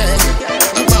night, yeah.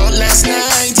 About last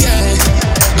night, yeah.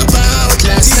 About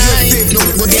last night. Look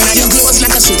good in your clothes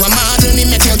like a supermodel. Me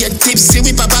make you get tipsy,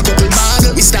 we pop a couple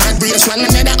bottle. We start brace one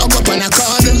another up on a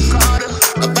cuddle.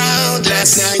 About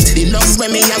last night, the love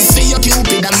when me have for your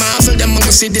Cupid a marvel. Them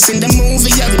gonna see this in the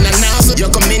movie, you're in a novel. You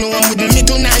coming home with me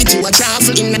tonight, you a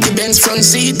travel. In the Benz front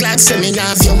seat, glad say me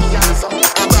love you.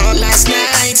 About last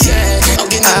night, yeah. How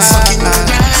can you fucking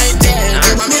right there?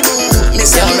 You want me do? Me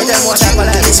say you do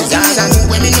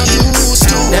when me no used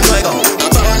to.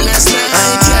 About last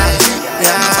night,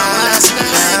 yeah. About last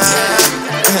night,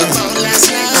 yeah. About last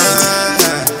night.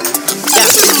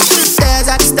 Stairs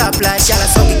at the stoplight, y'all a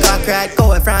sucky cock right.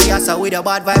 Going from Yassa with your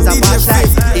bad vibes and watch like.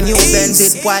 The new Benz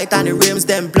it white and the rims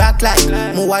them black like.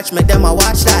 Me watch me them a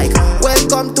watch like.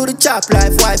 Welcome to the chop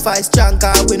life, Wi-Fi strong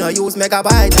car, we no use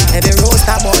megabyte. Every roast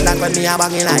about that when me a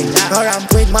banging like. No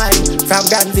ramp with mine, from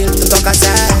Granville to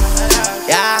Tuckasside.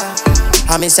 Yeah,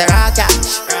 I'm Mr.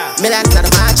 Cash, millions of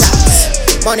the match.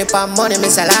 Money for money,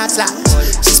 miss a lot slack.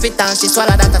 She spit and she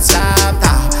swallow that and slap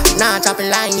top. Now chopping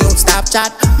line, you stop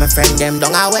chat. My friend them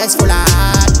down a west full of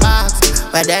hot box.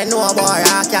 But they know about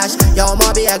our cash. Yo,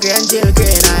 ma be a green till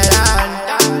Green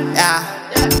Island. Yeah,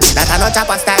 that a no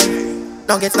chopper style.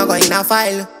 Nuggets no go in a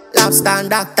file. Lobster and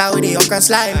doctor with the okra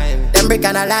slime. Them brick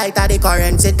and a light are the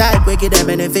currency type. We give them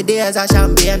in every day as a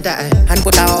champagne time. And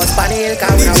put a house pan hill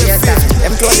cause we no waste time.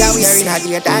 Them clothes that we are in a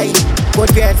daytime.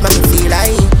 Good grades make me feel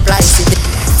like fly city.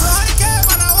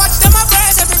 Watch them a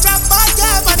praise every drop. Bad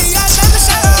girl on the yard, let me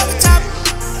show you over top.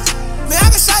 Me I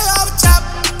can show you over top.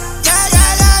 Yeah.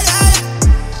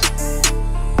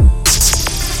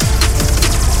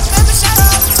 Let me show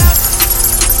you over top.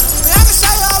 Me I can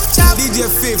show you over top. DJ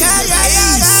Fifth. Yeah.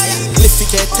 Lift the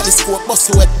gate, telescope, bust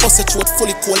your head, bust your throat,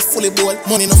 fully cold, fully bowl.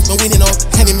 Money enough, me winning out.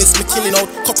 Enemies, me killing out.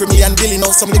 Couple million billion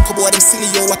out. Some little boy, them silly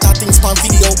yo. What are things from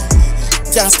video?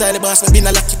 Can't style the boss, me been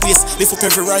a lucky place. Lift up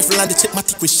every rifle and the check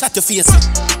matic, we shot your face.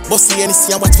 Bossy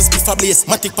NC and watch for speed for blaze.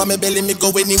 Matic pa me belly, me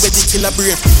go anywhere, the killer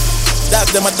brave. Dog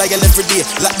them a dial every day.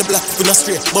 Lock the block, we no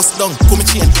straight. Bust down, come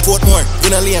chain, Portmore.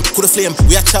 We no lame, coulda flame.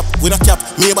 We a chop, we no cap.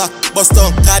 Me back, bust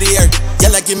down, Cartier.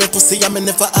 Y'all give me pussy, and me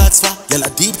never ask for. Y'all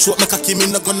deep throat, me cocky,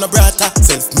 me no gonna brata.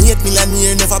 Self-made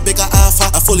millionaire, never beg a offer.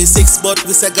 I fully 6, but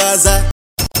we say Gaza.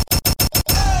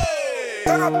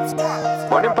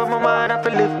 Money for my mind, I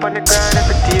feel live on the ground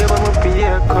every day when we be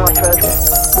a cut.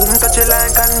 Boom, touch a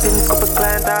line, convince couple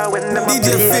clients out when them a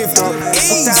play it up.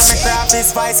 Put time me grab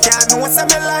this vice, can't know what's on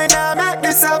my line, I make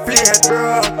this a play it,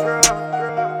 bro.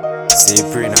 See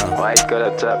free now. White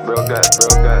collar top, bro, God.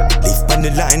 Live on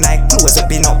the line like close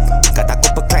up in up. Got a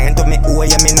couple clients to me, oh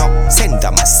yeah me know. Send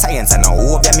them my science and I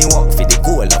hope yeah me walk for the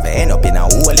goal of it. End up in a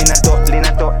hole in a tot.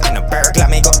 And a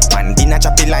burglar me go. Man bin a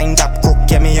choppy line top, crook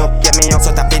yeah me up.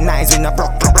 So tapping nice with a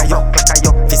brock, like a yuck.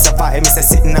 Fi survive, me say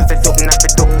sitting off it up.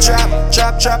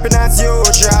 Trapping as you,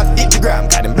 trap. Hit the gram,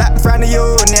 got them black in front of you.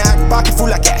 Now pocket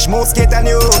full of cash, more skate than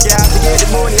you. Yeah, to get the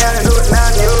money and do it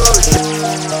on you.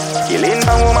 Killing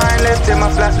bang woman, left them a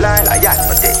flat line. I got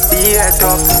my take the head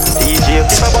up. DJ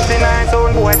keep a bustin' nice,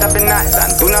 own boy tapping nice.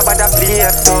 And do not bother play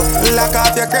it up. Lock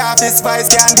off your crap, this vice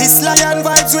can. This lion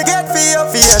vibes we get for your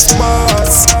face,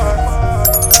 boss.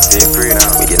 Stay free now,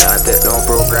 we cannot take no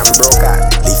program broke out.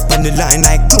 Live on the line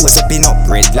like close up in up.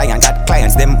 Red Lion got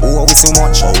clients, them owe we so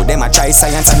much. Oh, them a try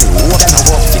science and me owe them a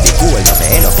work. For the gold of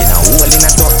end up in a hole in a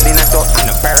tot.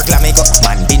 And a burglar me go.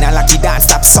 Man been a lucky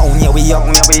dance, stop sound, yeah we up.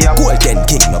 Golden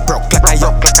king, no broke like a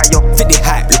yuck. For the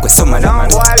hype, look with some of them.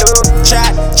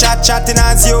 Chatting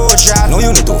as usual. No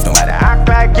you need to know. But I act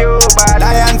like you, but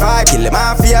Lion vibe, kill them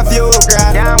off for a few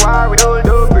grand. Can't war with all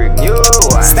the brick new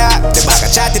one. Stop, the bag of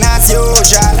chatting as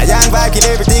usual. Lion vibe, kill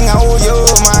everything I owe you.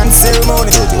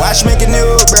 wash, make a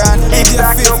new brand.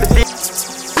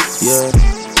 Yeah,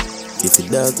 if the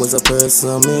dark was a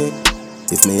person, me.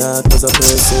 If my heart was a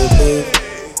person, babe.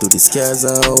 To the scars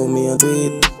and how me a do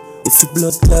it. If the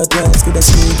blood clot rise, could I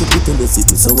sneak it within the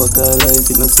city? So I call life,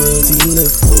 it no sweet feel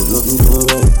left. Oh, nothing go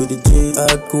right with the J.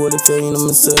 Hardcore, if you're in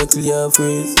my circle, you're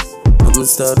freeze. I'ma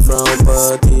start from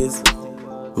parties.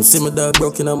 Me see my dog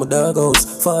broken on my dog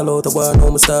house. Fall out of war, now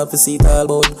me start to see it all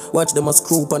about. Watch them a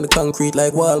screw on the concrete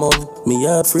like Walmart. Me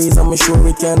heart freeze and me sure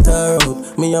it can't tear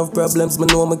out. Me have problems, me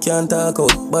know me can't talk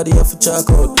out. Body have to chalk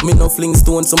out. Me no fling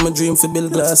stones, so me dream for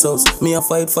build glass house. Me a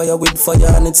fight fire with fire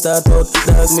and it start out.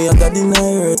 Dog me a god in the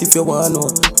earth if you want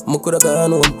know. Me coulda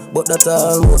gone home, but that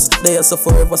almost. They are so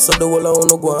forever, so the whole I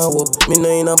wanna go and hope. Me no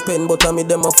in a pen, but I me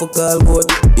them a fuck all good.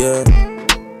 Yeah.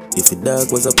 If a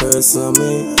dog was a person,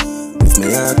 me. If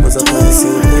my heart was a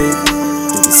person, me.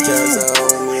 To the scars I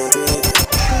owe me a bit.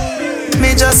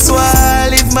 Me just wanna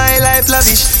live my life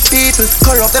lavish. People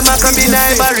corrupt them, I can be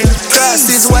neighboring. Trust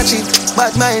is watching,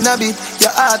 bad mind a bit.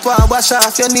 Your heart want wash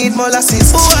off, you need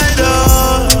molasses. Who I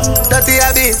know, dirty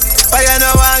habit. Why you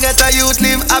know I get a youth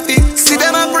live happy? See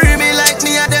them a free me like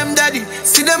me and them daddy.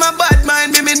 See them a bad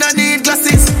mind, me no need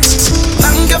glasses.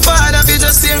 Thank your father if you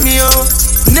just hear me out.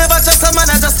 Never trust a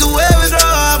man, I just the way we grow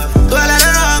up. Do all of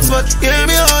the wrongs, but hear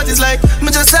me out. It's like,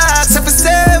 me just ask if you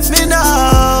save me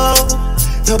now.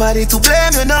 Nobody to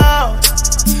blame you now.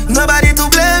 Nobody to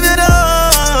blame you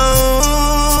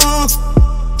now.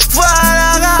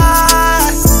 Father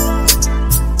God,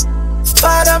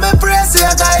 Father, me praise you,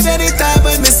 guide anytime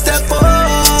when me step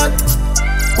out.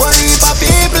 One heap of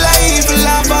people are evil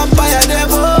and vampire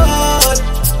devil.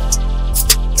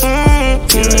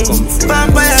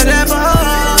 Vampire devil.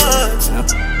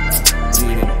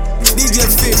 DJ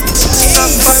Fit.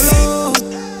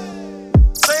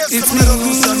 It's me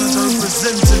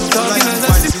representing Lion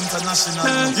Vibes International.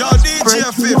 Yo, DJ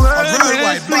Fit, a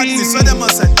worldwide badness. What them a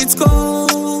say? It's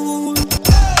cold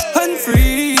and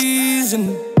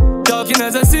freezing. Talking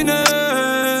as a sinner,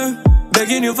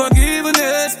 begging you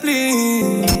forgiveness,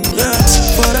 please. Yeah.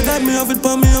 Father God, me have it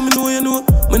for me, and me know you know.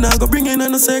 Me nah go bring in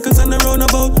on the circles and the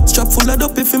roundabout. Strap full of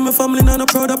dope if my family nah no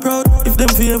proud. If them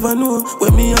fi ever know,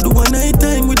 when me a do one night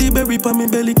time with the berry pa me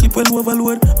belly keep well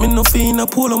overload. Me no fi in a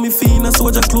polo, me fi in a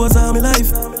soldier clothes all my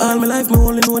life. All my life me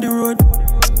only know the road.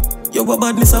 Yo, what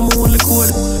badness I'm only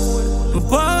code. My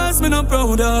past me not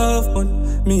proud of, but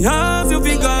me ask you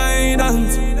for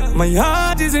guidance. My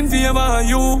heart is in favor of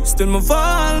you. Still me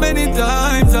fall many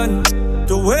times, and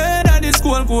the way that this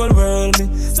cold world me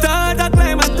start to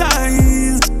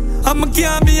climatize. I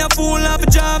can't be a fool of a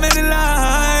job any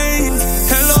lines.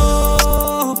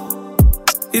 Hello,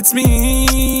 it's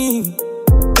me,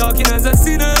 talking as a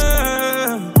sinner,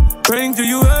 praying to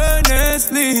you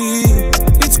earnestly.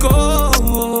 It's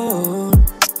cold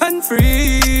and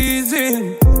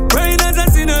freezing, praying as a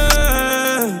sinner,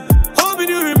 hoping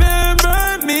you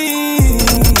remember me.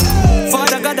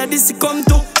 Father God, that this come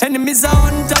to enemies are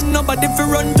hunt and nobody fi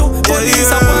run to.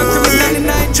 Police are one criminal in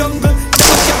the jungle.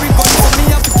 Carry gun for me, I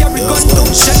have to carry gun too.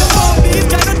 Shell up these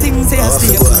kind of things they are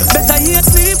safe. Better hear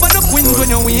sleep and no queen when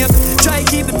you wake. Try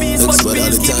keep the peace, but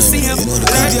peace keep the safe.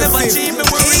 Life never cheap, me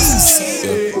worries.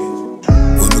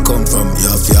 When we come from, you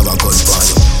have to have a gun for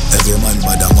you. Every man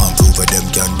bad a man prove what them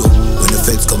can do. When the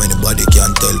feds come, anybody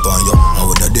can't tell on you. And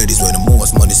when the dead is when the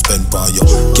most money spent on you.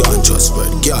 Can't trust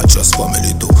friend, can't trust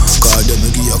family too. Cause them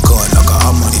give you a call like a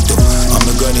harmony too. And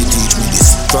my granny teach me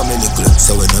this from a little.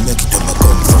 So when I make it, I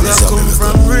come from this. I come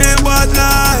from real bad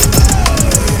life.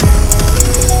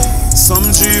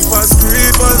 Some jeepers,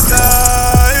 creepers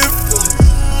life.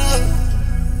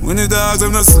 When the dogs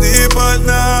them not sleep at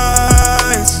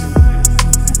night.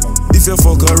 If you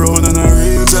fuck around and a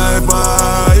real type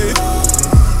boy,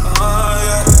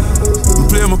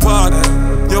 play my part.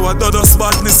 Yo, I do this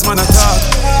badness man attack.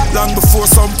 Long before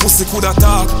some pussy could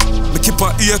attack. Me keep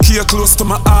a ear close to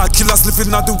my heart. Killers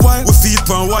living at the wild with feet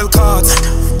on wild cards.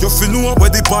 You feel know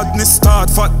where the badness start.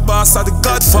 Fat boss are the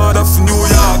godfather of New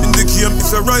York. In the game,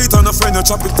 if you're right on a friend, you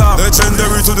chop it off.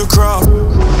 Legendary to the crowd.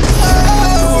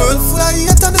 The world full of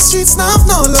hate on the streets, now have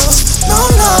no love, no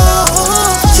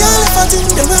love. Can't live a thing,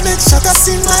 they will make shaka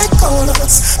sing like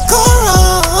chorus.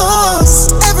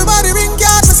 Everybody ring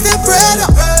God, but still bread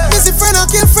up. Busy friend, I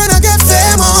kill friend, I get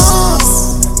famous.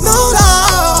 No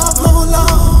love, no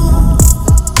love.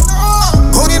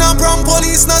 Going on from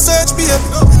police, no search, babe.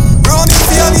 Running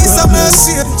for your lease, I'm not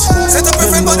shit. Set up a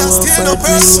friend, but I still no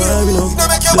person. Don't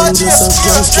make your body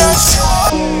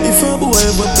If a boy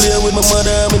ever play with my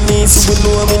mother and my niece, you will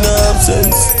know I'm in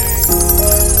absence.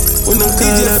 When I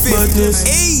call that badness,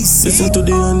 listen to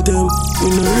the anthem. We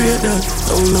no rate that.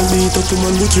 I will not beat up to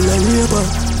man, we kill a raper.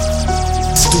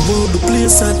 To about the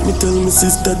place at me tell me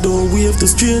sister don't wave to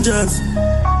strangers.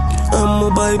 I'm a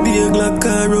buy big like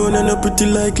car round and a pretty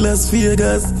like Las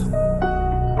Vegas.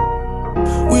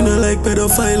 We not like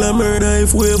pedophile or murder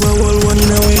if we ever hold one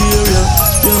in our area.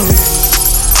 Yeah.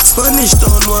 Spanish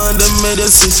town want them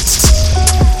medicine.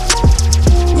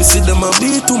 We see them a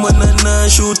beat woman and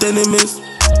not shoot enemies.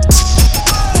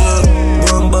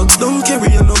 Yeah. One box don't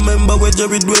carry no member where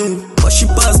Jerry Dwayne. But she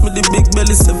passed me the big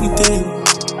belly 17.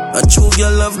 I true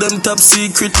girl love them top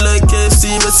secret like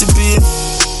KFC recipe.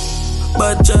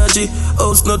 Bad chargy,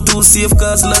 house not too safe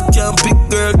cause lock can't pick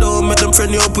girl down. Make them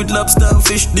friend you up with lobster and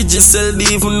fish. Did you sell the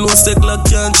even no steak lock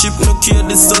can't chip. No care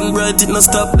the sun bright it no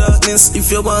stop darkness. If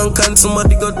you want can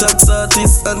somebody go tax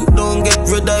artist. And don't get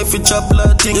red eye for chop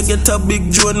thing. You get a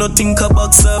big joint no think a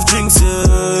box of drinks.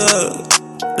 Yeah.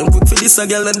 Them quick for this a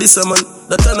girl and this a man.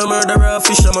 That a no murderer a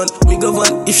fisherman. Me go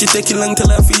one if she take it long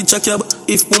till I feature cab.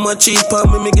 If woman cheap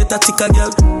on me get a thicker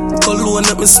girl. Cologne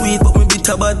up me sweet but me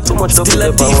bitter bad. Too much still a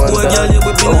deep boy girl you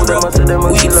whip in a rap.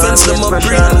 Weak fence them up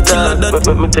brain and killer that.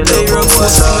 They rock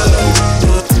force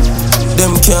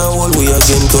them can't hold we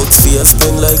again talk fear.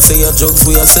 Spend like say a drugs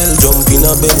we a sell. Jump in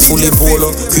a bed fully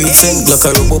polo. Creed send Glock a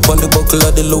rub up on the buckle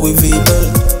of the Louis V belt.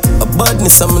 A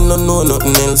badness I me no know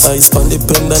nothing else. I span the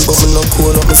pendant but me no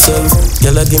cool up myself.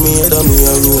 Girl I give me head and me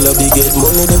a rule I be get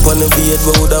money dep on every head.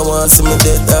 But would I want see me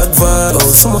dead advance. Oh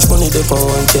so much money dep on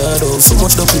one card. Oh so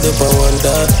much dopey dep on one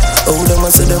dad. Oh them a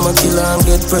say them a killer and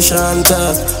get pressure and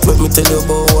talk. Let me tell you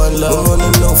about one love. Money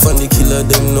enough and the killer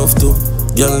them enough too.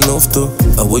 Girl enough too,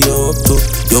 I what you up to?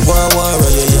 You want war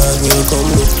or your yard will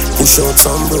come look. Push out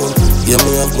some brown. Yeah,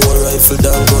 me have more rifle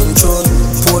than control.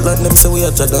 Portland them say we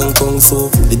hotter than Kung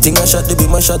Fu. The thing I shot, they be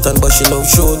my shot and but she love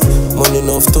shoot. Money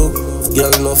enough too,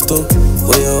 girl enough too.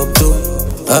 What you up to?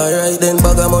 Alright then,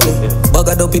 bag of money. Bag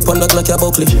of dope on the clock, ya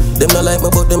buckly. Them not like me,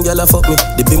 but them gyal a fuck me.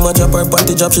 The big man drop her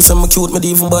panty drop, she say me cute, me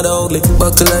even bother ugly.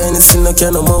 Back to line, it's in the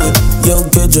can of with. Yo,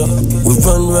 Pedro, we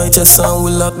run right, yes, and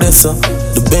we lock this up.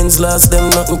 The Benz last, them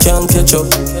nothing can catch up.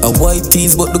 A white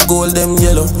tees, but the gold, them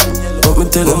yellow. But me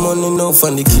tell them money enough,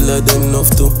 and the killer, them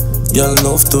enough too. Y'all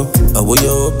enough too, I what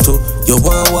you up to? You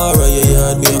want war or your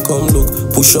yard, me come look.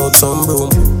 Push out some broom,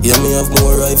 yeah me have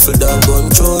more rifle than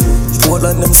control.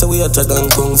 Portland them say we hotter than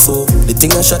Kung Fu. The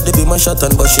thing I shot, they be my shot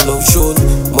and but she love shoot.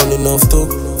 Money enough too,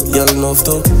 y'all enough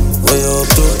too. What you up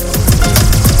to?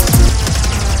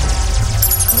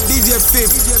 DJ 5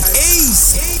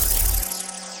 Ace.